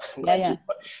you. Yeah.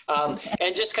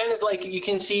 And just kind of like, you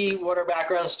can see what our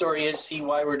background story is, see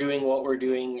why we're doing what we're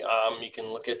doing. You can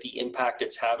look at the impact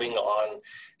it's having on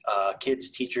kids,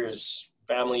 teachers,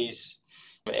 families.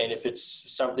 And if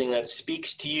it's something that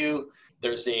speaks to you,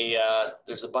 there's a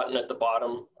button at the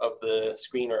bottom of the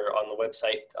screen or on the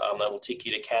website that will take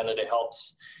you to Canada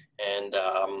Helps, and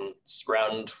it's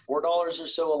around $4 or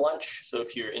so a lunch. So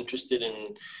if you're interested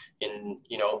in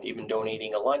you know, even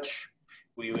donating a lunch,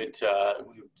 we would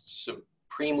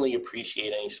supremely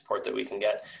appreciate any support that we can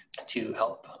get to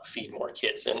help feed more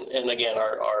kids. And again,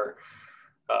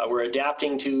 we're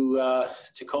adapting to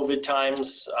COVID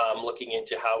times, looking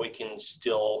into how we can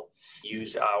still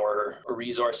use our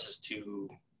resources to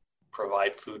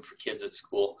provide food for kids at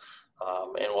school.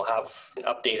 And we'll have an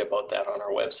update about that on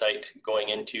our website going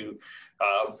into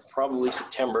probably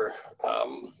September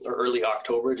or early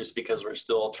October, just because we're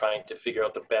still trying to figure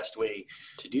out the best way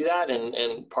to do that.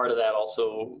 And part of that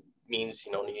also means,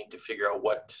 you know, needing to figure out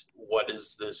what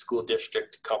is the school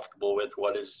district comfortable with,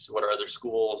 what are other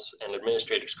schools and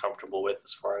administrators comfortable with,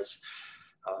 as far as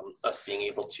us being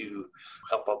able to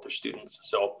help out their students.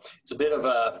 So it's a bit of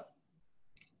a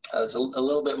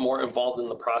little bit more involved in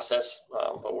the process,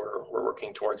 but we're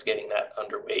working towards getting that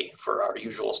underway for our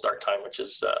usual start time, which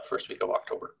is first week of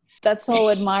October. That's so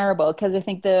admirable, because I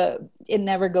think it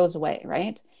never goes away,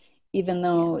 right? Even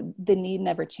though the need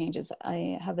never changes.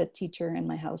 I have a teacher in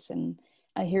my house, and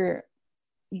I hear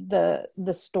the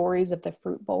stories of the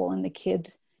fruit bowl and the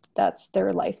kid. That's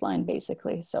their lifeline,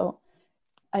 basically. So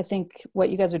I think what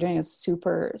you guys are doing is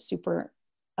super, super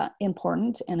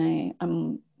important. And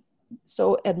I'm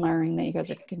so admiring that you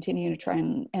guys are continuing to try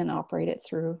and operate it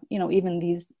through, you know, even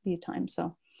these times.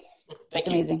 So it's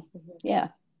amazing. Yeah.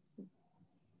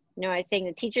 No, I was saying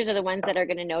the teachers are the ones that are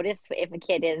going to notice if a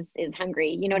kid is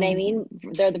hungry. You know what I mean?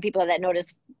 They're the people that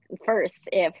notice first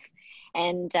I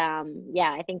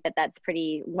think that that's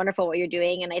pretty wonderful what you're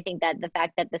doing. And I think that the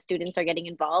fact that the students are getting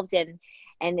involved and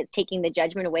it's taking the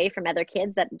judgment away from other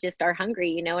kids that just are hungry,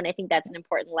 you know, and I think that's an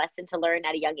important lesson to learn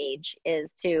at a young age, is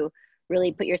to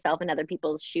really put yourself in other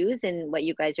people's shoes, and what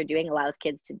you guys are doing allows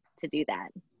kids to do that.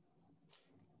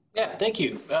 Yeah, thank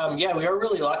you. We are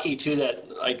really lucky too that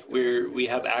like we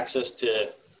have access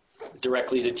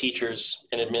directly to teachers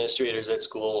and administrators at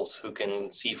schools who can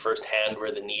see firsthand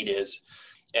where the need is,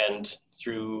 and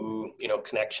through, you know,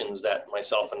 connections that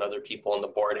myself and other people on the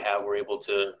board have, we're able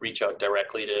to reach out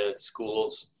directly to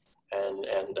schools and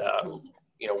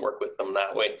you know, work with them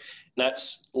that way. And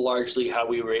that's largely how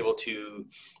we were able to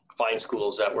find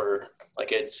schools that were,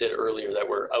 like I said earlier, that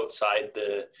were outside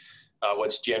the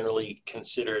what's generally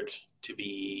considered to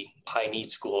be high need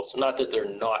schools. Not that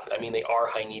they're not, I mean, they are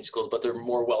high need schools, but they're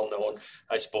more well known,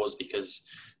 I suppose, because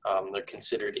they're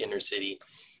considered inner city.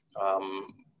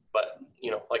 But,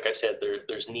 you know, like I said,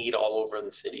 there's need all over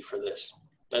the city for this.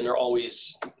 And there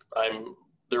always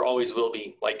will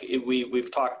be. Like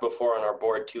we've talked before on our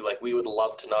board too, like we would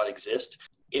love to not exist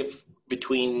if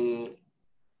between,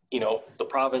 you know, the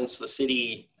province, the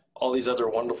city, all these other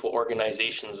wonderful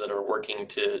organizations that are working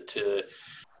to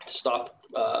stop,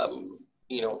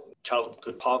 you know,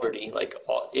 childhood poverty. Like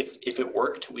if it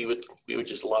worked, we would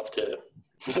just love to,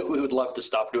 we would love to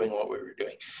stop doing what we were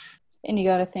doing. And you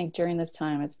got to think during this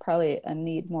time, it's probably a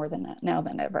need more than now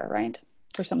than ever, right?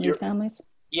 For some of these families.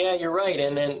 Yeah, you're right.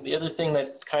 And then the other thing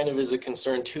that kind of is a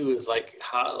concern too is like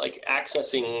how, like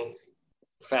accessing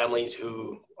families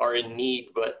who are in need,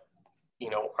 but,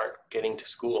 you know, aren't getting to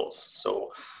schools.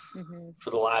 So for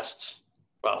the last,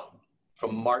 well,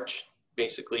 from March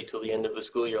basically till the end of the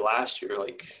school year last year,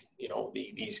 like, you know,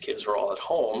 these kids were all at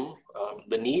home.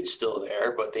 The need's still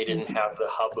there, but they didn't have the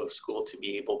hub of school to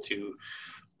be able to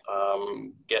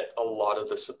get a lot of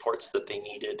the supports that they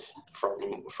needed from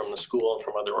the school and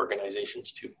from other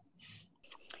organizations too.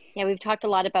 Yeah, we've talked a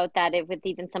lot about that with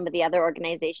even some of the other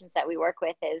organizations that we work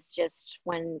with, is just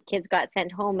when kids got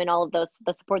sent home and all of the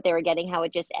support they were getting, how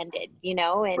it just ended, you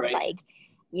know, and like,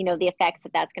 you know, the effects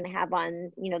that's going to have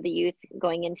on, you know, the youth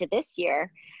going into this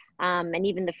year. And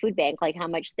even the food bank, like how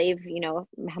much they've, you know,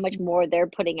 how much more they're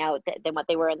putting out than what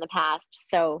they were in the past.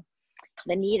 So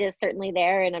the need is certainly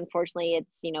there. And unfortunately,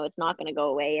 it's, you know, it's not going to go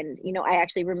away. And, you know, I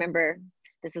actually remember,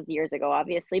 this is years ago,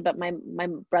 obviously, but my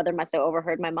brother must have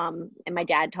overheard my mom and my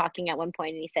dad talking at one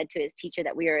point, and he said to his teacher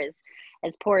that we were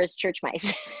as poor as church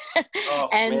mice.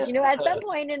 And, man, you know, at some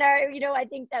point in our, you know, I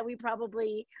think that we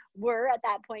probably were at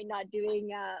that point not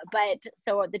doing, but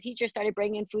so the teacher started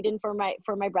bringing food in for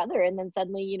my brother. And then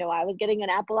suddenly, you know, I was getting an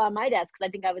apple on my desk because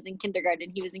I think I was in kindergarten,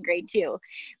 he was in grade 2.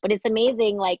 But it's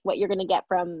amazing, like what you're going to get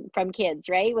from kids,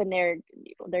 right? When they're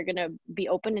going to be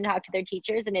open and talk to their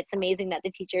teachers. And it's amazing that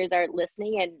the teachers are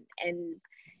listening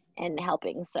and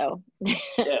helping. So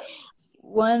yeah.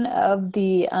 One of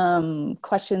the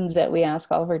questions that we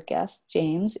ask all of our guests,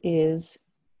 James, is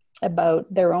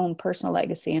about their own personal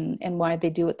legacy and why they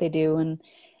do what they do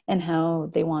and how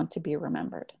they want to be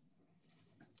remembered.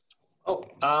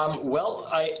 Well,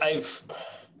 I've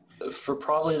for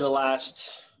probably the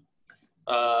last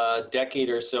decade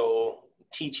or so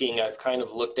teaching, I've kind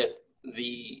of looked at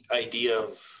the idea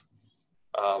of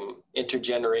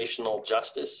intergenerational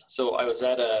justice. So I was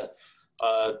at a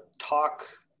talk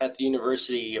at the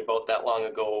university about that long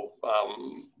ago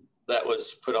that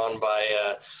was put on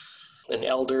by an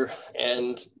elder,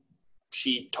 and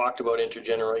she talked about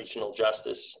intergenerational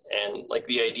justice and like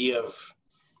the idea of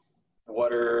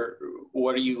what are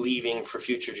you leaving for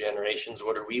future generations?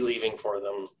 What are we leaving for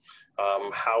them?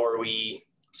 How are we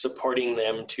supporting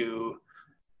them to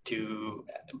do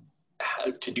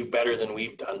better than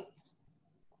we've done?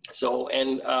 So,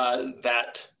 and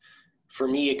that for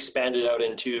me expanded out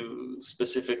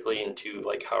specifically into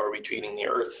like, how are we treating the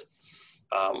earth?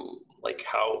 Like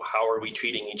how are we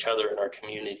treating each other in our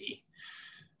community?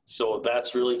 So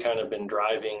that's really kind of been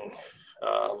driving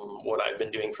what I've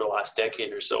been doing for the last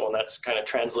decade or so. And that's kind of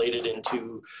translated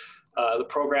into the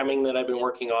programming that I've been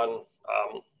working on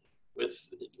with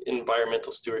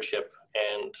environmental stewardship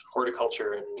and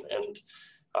horticulture and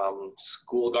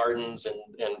school gardens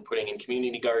and putting in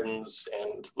community gardens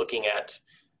and looking at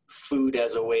food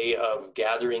as a way of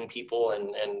gathering people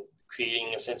and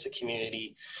creating a sense of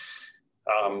community,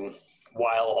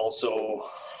 while also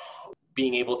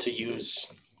being able to use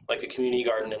like a community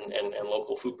garden and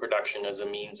local food production as a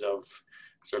means of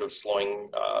sort of slowing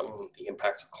the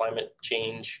impacts of climate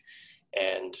change.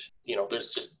 And, you know,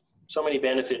 there's just so many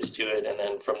benefits to it. And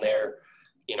then from there,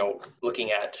 you know,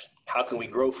 looking at how can we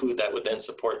grow food that would then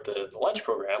support the lunch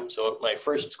program. So at my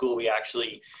first school, we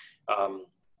actually,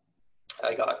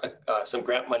 I got some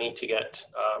grant money to get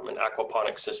an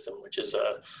aquaponics system, which is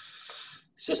a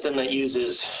system that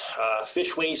uses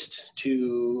fish waste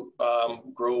to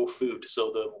grow food.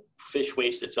 So the fish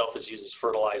waste itself is used as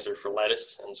fertilizer for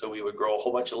lettuce. And so we would grow a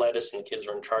whole bunch of lettuce, and the kids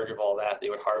were in charge of all that. They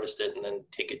would harvest it and then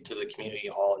take it to the community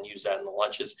hall and use that in the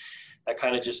lunches. That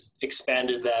kind of just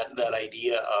expanded that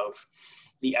idea of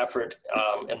the effort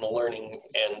and the learning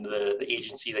and the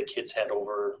agency that kids had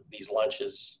over these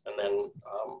lunches. And then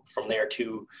from there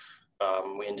too,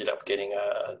 we ended up getting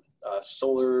a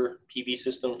solar PV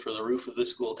system for the roof of the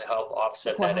school to help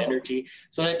offset that energy.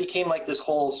 So that became like this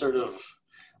whole sort of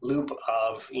loop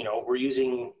of, you know, we're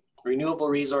using renewable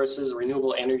resources,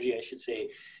 renewable energy, I should say,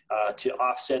 to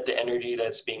offset the energy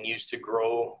that's being used to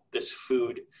grow this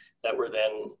food that we're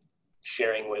then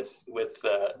sharing with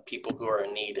people who are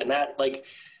in need. And that, like,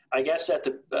 I guess at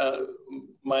the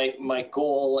my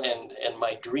goal and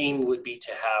my dream would be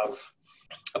to have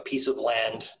a piece of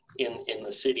land in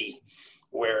the city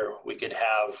where we could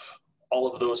have all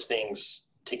of those things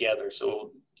together.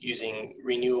 So using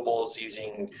renewables,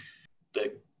 using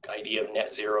the idea of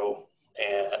net zero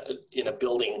in a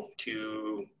building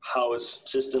to house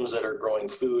systems that are growing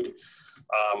food,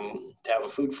 to have a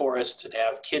food forest, to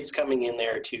have kids coming in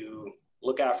there to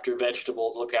look after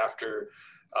vegetables, look after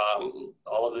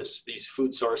all of these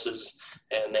food sources,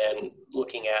 and then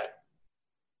looking at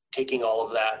taking all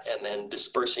of that and then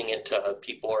dispersing it to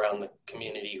people around the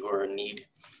community who are in need.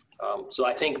 So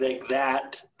I think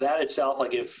that itself,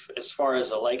 like, if as far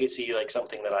as a legacy, like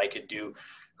something that I could do,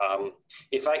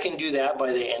 if I can do that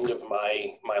by the end of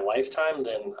my lifetime,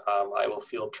 then I will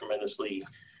feel tremendously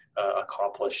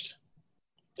accomplished.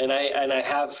 And I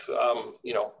have,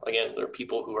 again, there are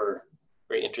people who are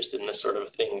very interested in this sort of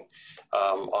thing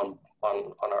on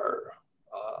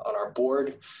our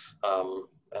board,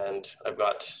 and I've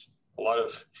got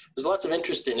there's lots of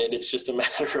interest in it. It's just a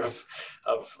matter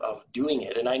of doing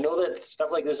it. And I know that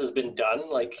stuff like this has been done,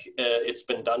 like it's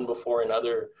been done before in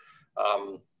other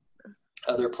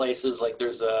places. Like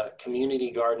there's a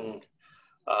community garden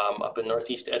up in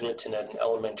Northeast Edmonton at an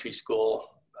elementary school.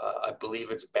 I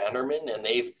believe it's Bannerman, and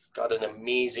they've got an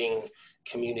amazing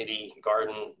community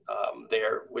garden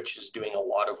there, which is doing a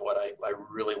lot of what I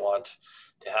really want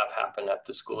to have happen at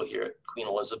the school here at Queen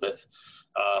Elizabeth.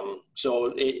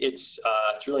 So it's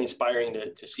really inspiring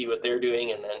to see what they're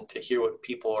doing, and then to hear what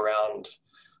people around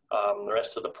the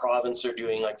rest of the province are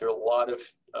doing. Like there are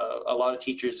a lot of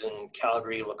teachers in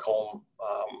Calgary, Lacombe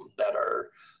that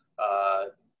are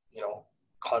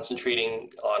concentrating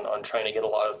on trying to get a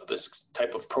lot of this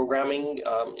type of programming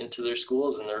into their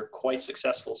schools, and they're quite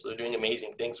successful. So they're doing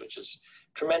amazing things, which is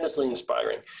tremendously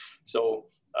inspiring. So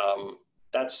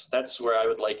that's where I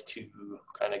would like to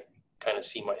kind of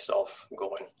see myself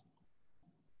going.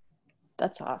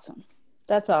 That's awesome.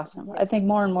 That's awesome. I think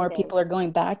more and more people are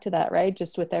going back to that, right?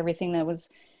 Just with everything that was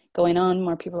going on,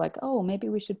 more people are like, oh, maybe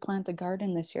we should plant a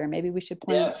garden this year. Maybe we should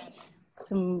plant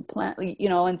some plant,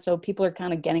 and so people are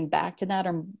kind of getting back to that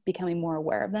or becoming more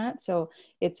aware of that. So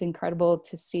it's incredible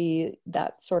to see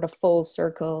that sort of full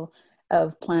circle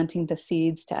of planting the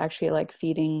seeds to actually like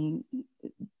feeding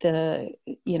the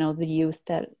youth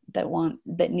that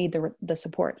need the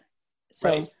support. So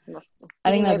right. I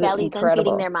think that's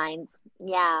incredible. Feeding their minds.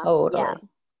 Yeah.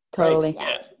 Totally.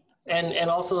 Right. Yeah. And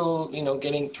also,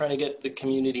 trying to get the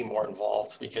community more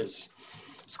involved, because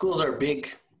schools are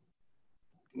big.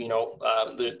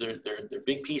 They're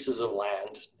big pieces of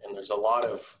land, and there's a lot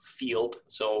of field.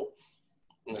 So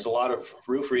there's a lot of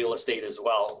roof real estate as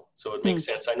well. So it makes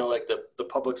sense. I know like the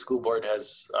public school board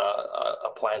has a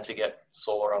plan to get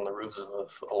solar on the roofs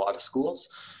of a lot of schools.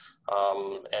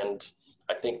 And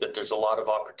I think that there's a lot of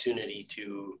opportunity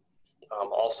to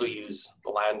also use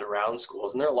the land around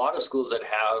schools. And there are a lot of schools that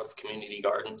have community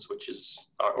gardens,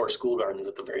 or school gardens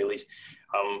at the very least,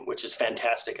 which is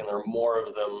fantastic. And there are more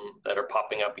of them that are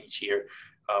popping up each year.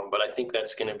 But I think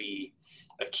that's going to be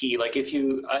a key. Like if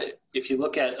you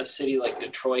look at a city like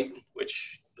Detroit,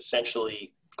 which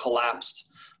essentially collapsed,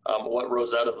 what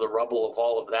rose out of the rubble of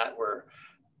all of that were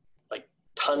like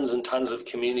tons and tons of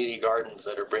community gardens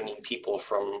that are bringing people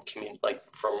from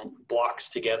blocks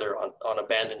together on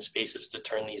abandoned spaces to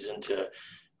turn these into,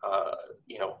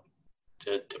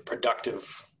 to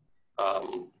productive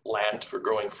land for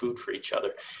growing food for each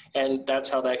other. And that's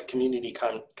how that community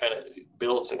kind of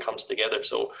builds and comes together.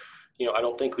 So, I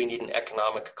don't think we need an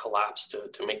economic collapse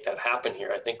to make that happen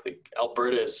here. I think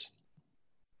Alberta is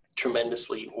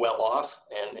tremendously well off,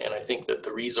 and I think that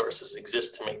the resources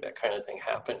exist to make that kind of thing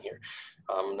happen here.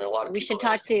 There are a lot of we should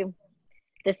talk to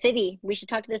the city. We should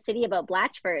talk to the city about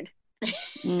Blatchford.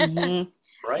 Mm-hmm.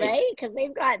 Right? Because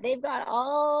they've got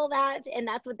all that, and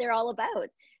that's what they're all about.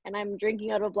 And I'm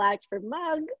drinking out of a Blatchford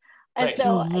mug. And right.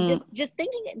 So just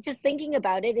thinking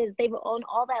about it is they've owned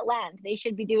all that land. They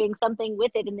should be doing something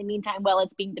with it in the meantime while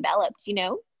it's being developed,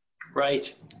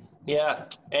 Right. Yeah.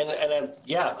 And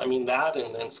I mean that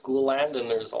and school land,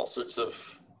 and there's all sorts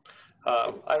of,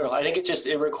 I don't know. I think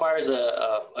it requires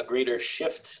a greater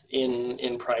shift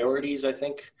in priorities, I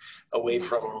think, away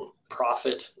from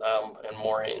profit and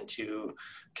more into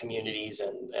communities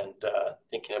and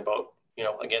thinking about,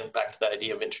 again, back to that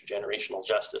idea of intergenerational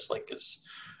justice,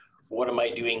 what am I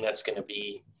doing that's going to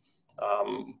be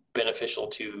beneficial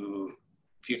to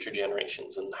future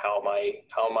generations, and how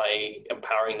am I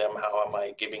empowering them? How am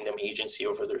I giving them agency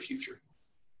over their future?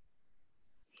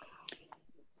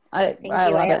 I Thank I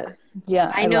you. love it.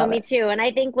 Yeah, I I know, love me it. too. And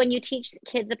I think when you teach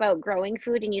kids about growing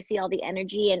food and you see all the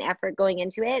energy and effort going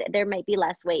into it, there might be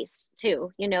less waste too.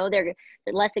 You know, they're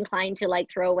less inclined to like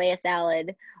throw away a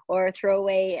salad or throw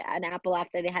away an apple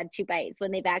after they had two bites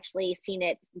when they've actually seen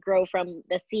it grow from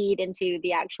the seed into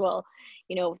the actual,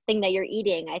 thing that you're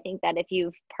eating. I think that if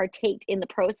you've partaked in the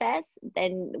process,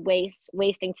 then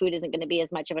wasting food isn't going to be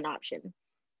as much of an option.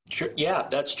 Sure. Yeah,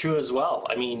 that's true as well.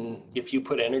 I mean, if you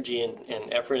put energy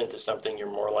and effort into something,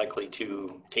 you're more likely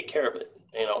to take care of it,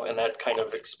 and that kind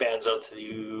of expands out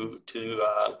to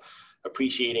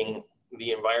appreciating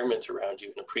the environment around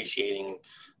you and appreciating,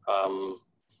 um,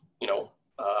 you know,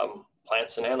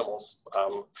 plants and animals.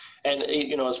 And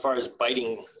as far as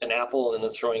biting an apple and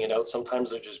then throwing it out, sometimes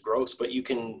they're just gross, but you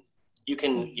can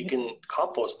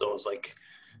compost those. Like,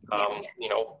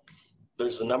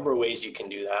 there's a number of ways you can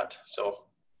do that. So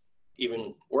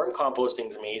even worm composting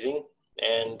is amazing,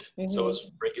 and so is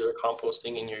regular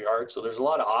composting in your yard. So there's a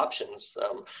lot of options.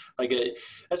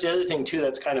 That's the other thing too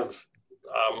that's kind of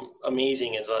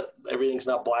amazing, is that everything's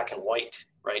not black and white,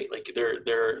 right? Like there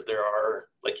are,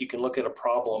 like, you can look at a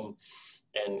problem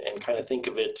and kind of think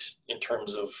of it in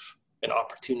terms of an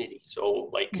opportunity.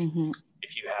 So like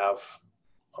if you have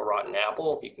a rotten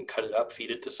apple, you can cut it up,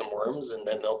 feed it to some worms, and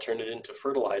then they'll turn it into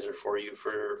fertilizer for you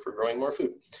for growing more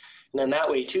food. And then that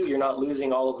way too, you're not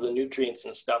losing all of the nutrients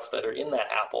and stuff that are in that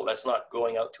apple. That's not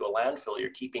going out to a landfill.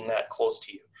 You're keeping that close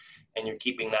to you, and you're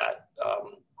keeping that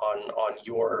on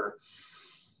your,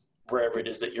 wherever it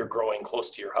is that you're growing close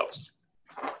to your house.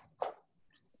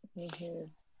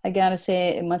 I gotta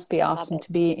say, it must be awesome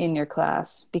to be in your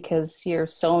class, because you're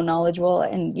so knowledgeable,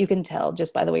 and you can tell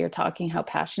just by the way you're talking how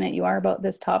passionate you are about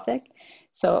this topic.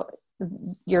 So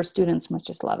your students must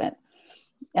just love it.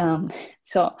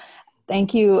 So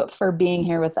thank you for being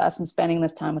here with us and spending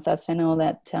this time with us. I know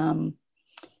that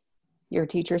you're a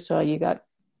teacher, so you got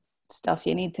stuff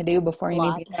you need to do before you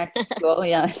need to get back to school.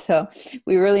 Yeah. So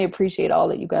we really appreciate all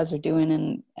that you guys are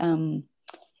doing,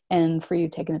 and for you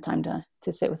taking the time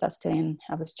to sit with us today and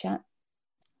have this chat.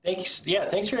 Thanks. Yeah,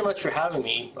 thanks very much for having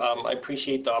me. I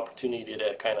appreciate the opportunity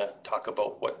to kind of talk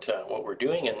about what we're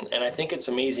doing, and I think it's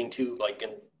amazing too. Like,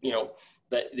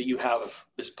 that you have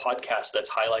this podcast that's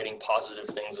highlighting positive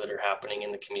things that are happening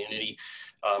in the community.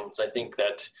 So I think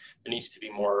that there needs to be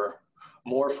more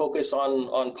focus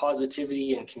on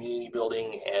positivity and community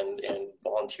building and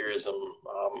volunteerism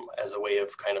as a way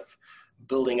of kind of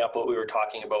building up what we were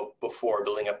talking about before,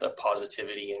 building up that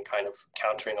positivity and kind of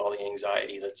countering all the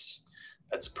anxiety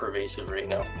that's pervasive right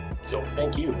now. So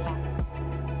thank you.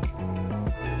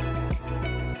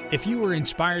 If you were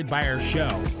inspired by our show,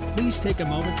 please take a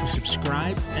moment to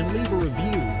subscribe and leave a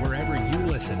review wherever you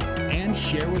listen, and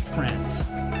share with friends.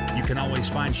 You can always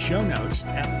find show notes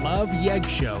at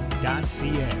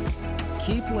loveyegshow.ca.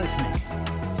 Keep listening.